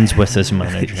Ainsworth as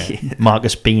manager.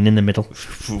 Marcus Bean in the middle.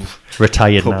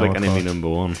 Retired now. Public enemy number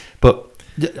one. But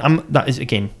that is,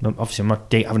 again, obviously I'm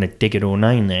not having a dig at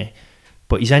 09 there,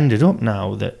 but he's ended up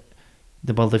now that,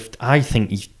 I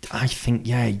think he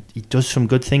does some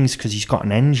good things because he's got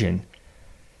an engine,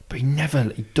 but he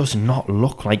does not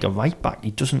look like a right back.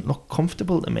 He doesn't look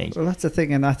comfortable to me. Well, that's the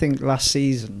thing, and I think last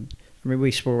season,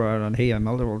 we spoke about it on here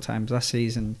multiple times, last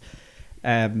season,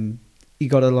 he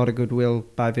got a lot of goodwill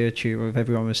by virtue of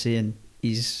everyone was saying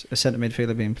he's a centre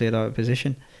midfielder being played out of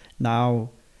position. Now,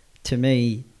 to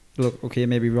me, look, okay,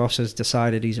 maybe Ross has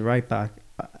decided he's a right back.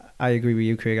 I agree with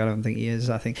you, Craig. I don't think he is.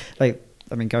 I think,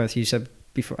 Gareth, you said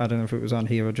before, I don't know if it was on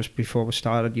here or just before we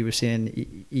started, you were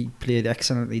saying he played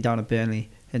excellently down at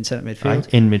Burnley in centre midfield.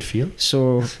 In midfield.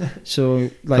 So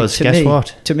because guess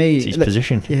what? To me, it's his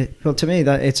position. Yeah. Well, to me,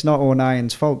 that it's not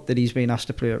O'Nien's fault that he's been asked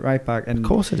to play at right back. And of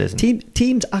course, it isn't.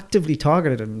 Teams actively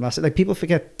targeted him last. Like, people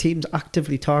forget, teams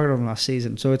actively targeted him last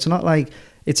season. So it's not like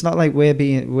we're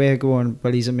going,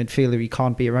 well, he's a midfielder, he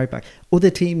can't be a right back. Other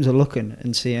teams are looking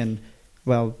and saying,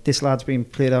 well, this lad's being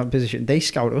played out in position. They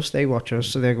scout us, they watch us,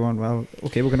 so they're going, well,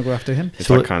 okay, we're going to go after him. It's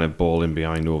that kind of ball in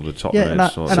behind over the top. If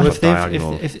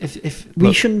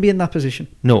we shouldn't be in that position.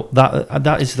 No,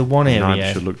 that is the one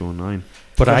area. Should look 09.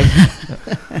 But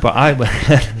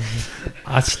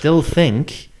I still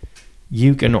think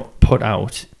you can put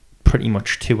out pretty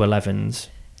much 2 11s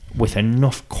with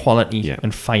enough quality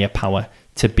and firepower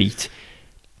to beat,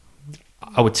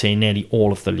 I would say, nearly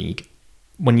all of the league.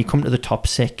 When you come to the top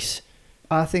 6,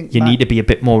 I think you need to be a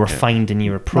bit more refined in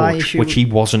your approach, which he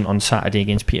wasn't on Saturday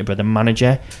against Peterborough. The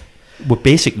manager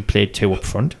basically played 2 up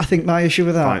front. I think my issue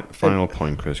with that... Final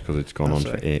point, Chris, because it's gone on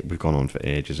we've gone on for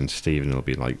ages, and Stephen will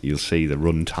be like, you'll see the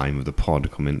run time of the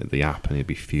pod come into the app and he'll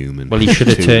be fuming. Well, he should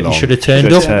have turned up. He should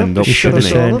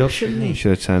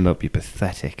have turned up, you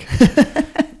pathetic.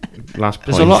 Last point.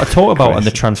 There's a lot to talk about on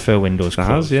the transfer windows. There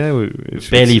has, yeah.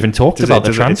 Barely even talked about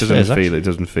the transfers. It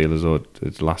doesn't feel as though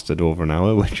it's lasted over an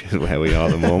hour, which is where we are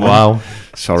at the moment. Wow.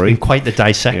 Sorry. It's been quite the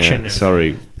dissection. Yeah,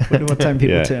 sorry. Wonder what time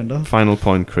people turned off. Final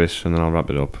point, Chris, and then I'll wrap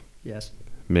it up. Yes.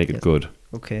 Make it good.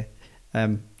 Okay.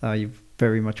 You've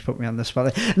very much put me on the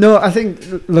spot. No, I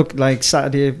think, look, like,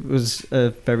 Saturday was a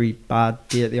very bad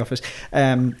day at the office.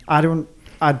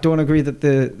 I don't agree that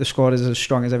the squad is as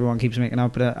strong as everyone keeps making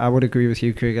out, but I would agree with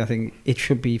you, Craig. I think it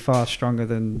should be far stronger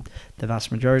than the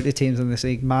vast majority of teams in this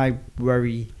league. My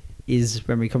worry is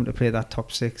when we come to play that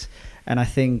top 6, and I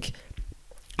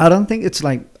don't think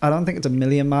it's a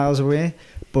million miles away,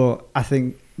 but I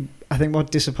think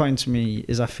what disappoints me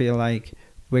is I feel like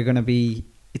it's going to be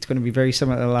very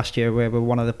similar to last year, where we're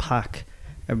one of the pack.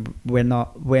 And we're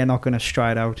not going to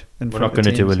stride out. We're not going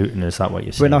to do a Luton. Is that what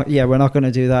you're saying? We're not going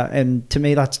to do that. And to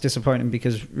me, that's disappointing,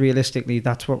 because realistically,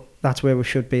 that's where we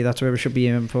should be. That's where we should be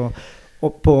aiming for.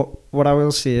 But what I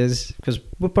will say is, because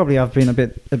we probably have been a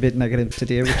bit negative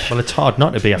today. Which, well, it's hard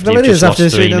not to be after well, you've it just is lost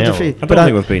after 3-0. defeat. I But don't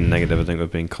think we've been negative. I think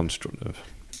we've been constructive.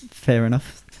 Fair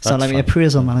enough. That's Sound like fine. an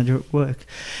appraisal manager at work.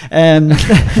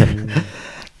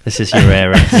 This is your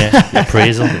era, yeah.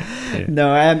 Appraisal. Yeah.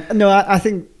 No. I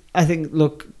think.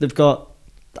 Look, they've got.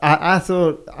 I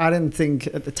didn't think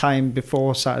at the time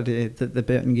before Saturday that the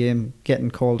Burton game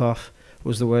getting called off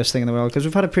was the worst thing in the world, because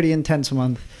we've had a pretty intense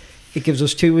month. It gives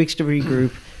us 2 weeks to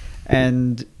regroup,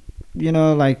 and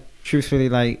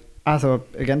truthfully, I thought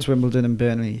against Wimbledon and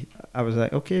Burnley, I was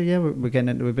like, okay, yeah, we're getting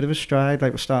into a bit of a stride.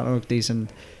 We're starting to look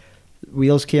decent.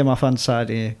 Wheels came off on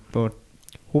Saturday, but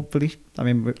hopefully,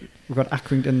 we've got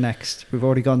Accrington next. We've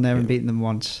already gone there and beaten them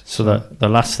once. So the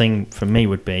last thing for me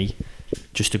would be,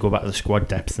 just to go back to the squad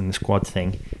depth and the squad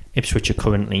thing, Ipswich are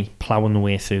currently ploughing the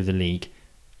way through the league,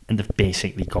 and they've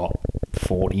basically got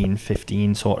 14,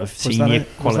 15 sort of senior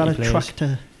quality was that a players.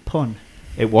 tractor pun?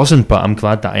 It wasn't, but I'm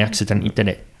glad that I accidentally did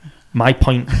it. My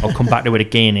point, I'll come back to it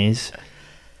again, is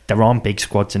there aren't big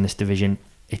squads in this division.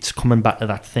 It's coming back to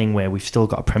that thing where we've still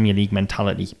got a Premier League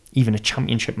mentality, even a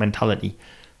Championship mentality.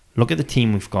 Look at the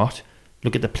team we've got.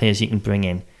 Look at the players you can bring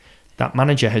in. That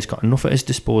manager has got enough at his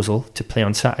disposal to play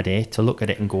on Saturday to look at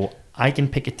it and go, I can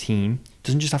pick a team. It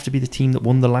doesn't just have to be the team that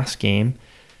won the last game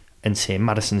and say,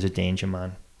 Maddison's a danger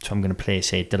man, so I'm going to play,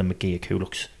 say, Dylan McGeoch, who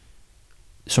looks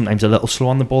sometimes a little slow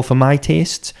on the ball for my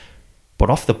tastes, but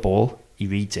off the ball, he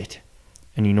reads it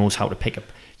and he knows how to pick up.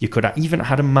 You could have even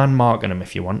had a man marking him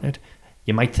if you wanted.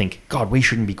 You might think, God, we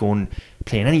shouldn't be going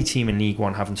playing any team in League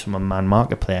One having someone man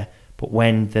mark a player. But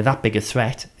when they're that big a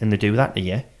threat and they do that to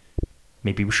you,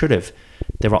 maybe we should have.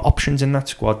 There are options in that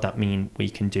squad that mean we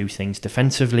can do things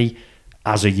defensively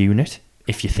as a unit.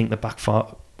 If you think the back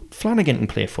four, Flanagan can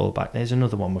play full back. There's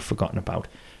another one we've forgotten about.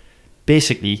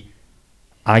 Basically,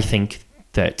 I think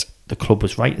that the club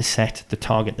was right to set the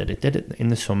target that it did in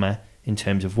the summer in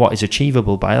terms of what is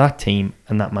achievable by that team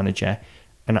and that manager.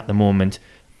 And at the moment,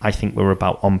 I think we're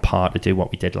about on par to do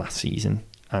what we did last season,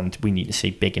 and we need to see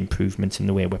big improvements in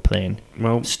the way we're playing.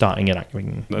 Well, starting at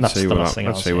Accrington. Let's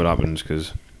see what happens,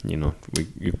 because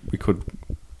we could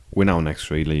win our next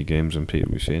 3 league games and people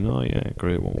will be saying, "Oh yeah,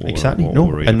 great." Exactly.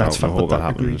 And that's fact that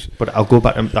happens. But I'll go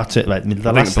back. That's it. Like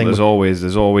the last thing. There's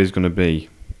always going to be.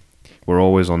 We're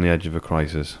always on the edge of a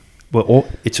crisis.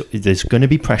 There's going to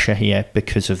be pressure here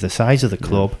because of the size of the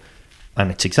club. And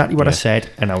it's exactly what I said,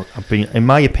 and I've been, in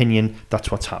my opinion,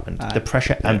 that's what's happened. The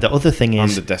pressure, and the other thing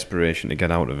is, and the desperation to get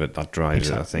out of it that drives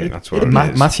it. I think that's what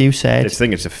Matthew said. I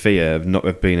think it's a fear of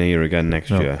not being here again next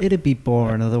year. It'd be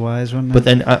boring otherwise, wouldn't it? But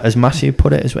then, as Matthew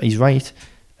put it, he's right,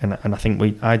 and I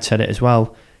think I'd said it as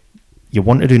well. You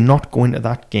wanted to not go into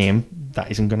that game that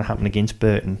isn't going to happen against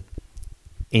Burton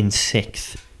in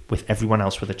 6th, with everyone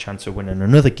else with a chance of winning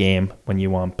another game when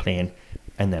you aren't playing,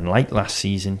 and then like last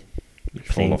season. You're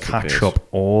playing catch up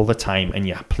all the time, and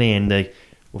you're playing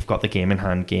we've got the game in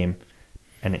hand game,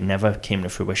 and it never came to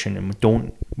fruition. And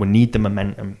we need the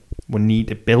momentum. We need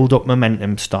to build up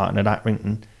momentum starting at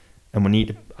Accrington,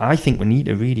 and I think we need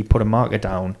to really put a marker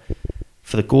down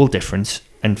for the goal difference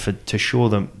and to show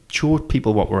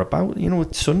people what we're about.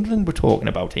 It's Sunderland we're talking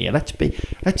about here.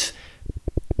 Let's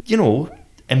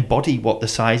embody what the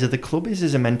size of the club is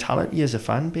as a mentality, as a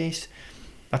fan base.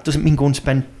 That doesn't mean go and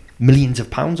spend millions of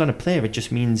pounds on a player. It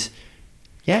just means,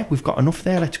 we've got enough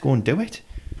there, let's go and do it.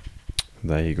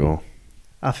 There you go.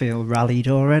 I feel rallied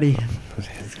already.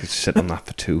 Could sit on that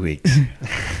for 2 weeks.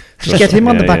 Just get him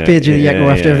on the back page of the Echo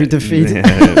after every defeat.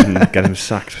 Get him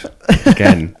sacked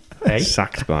again. Hey?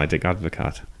 Sacked by Dick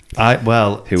Advocat.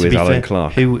 Who is Alan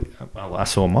Clark? I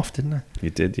saw him off, didn't I?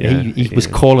 You did, yeah. He was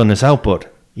calling us out,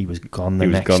 but he was gone the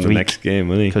next week. the next game,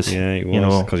 wasn't he? Yeah, he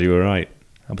was, because you were right.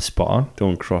 I was spot on.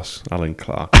 Don't cross Alan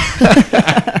Clark.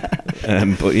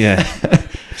 But yeah,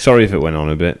 sorry if it went on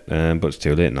a bit, but it's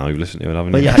too late now. You've listened to it,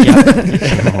 haven't you?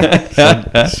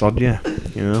 Sod ya,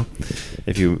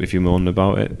 if you moan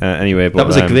about it. Anyway, but that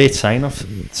was a great sign off.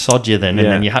 Sod ya then, and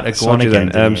then you had to go on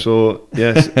again. So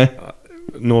yes,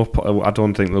 I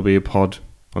don't think there'll be a pod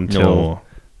until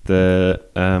the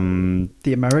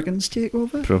Americans take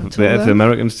over. If the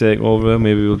Americans take over,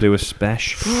 maybe we'll do a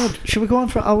special. Should we go on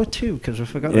for hour 2? Because we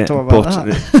forgot to talk about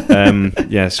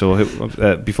that. So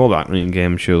before that Accrington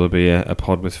game, sure there'll be a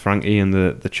pod with Frankie and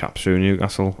the chaps through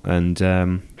Newcastle, and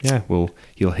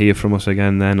you'll hear from us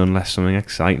again then, unless something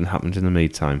exciting happens in the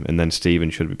meantime. And then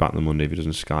Stephen should be back on Monday if he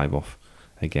doesn't skive off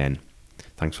again.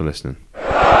 Thanks for listening.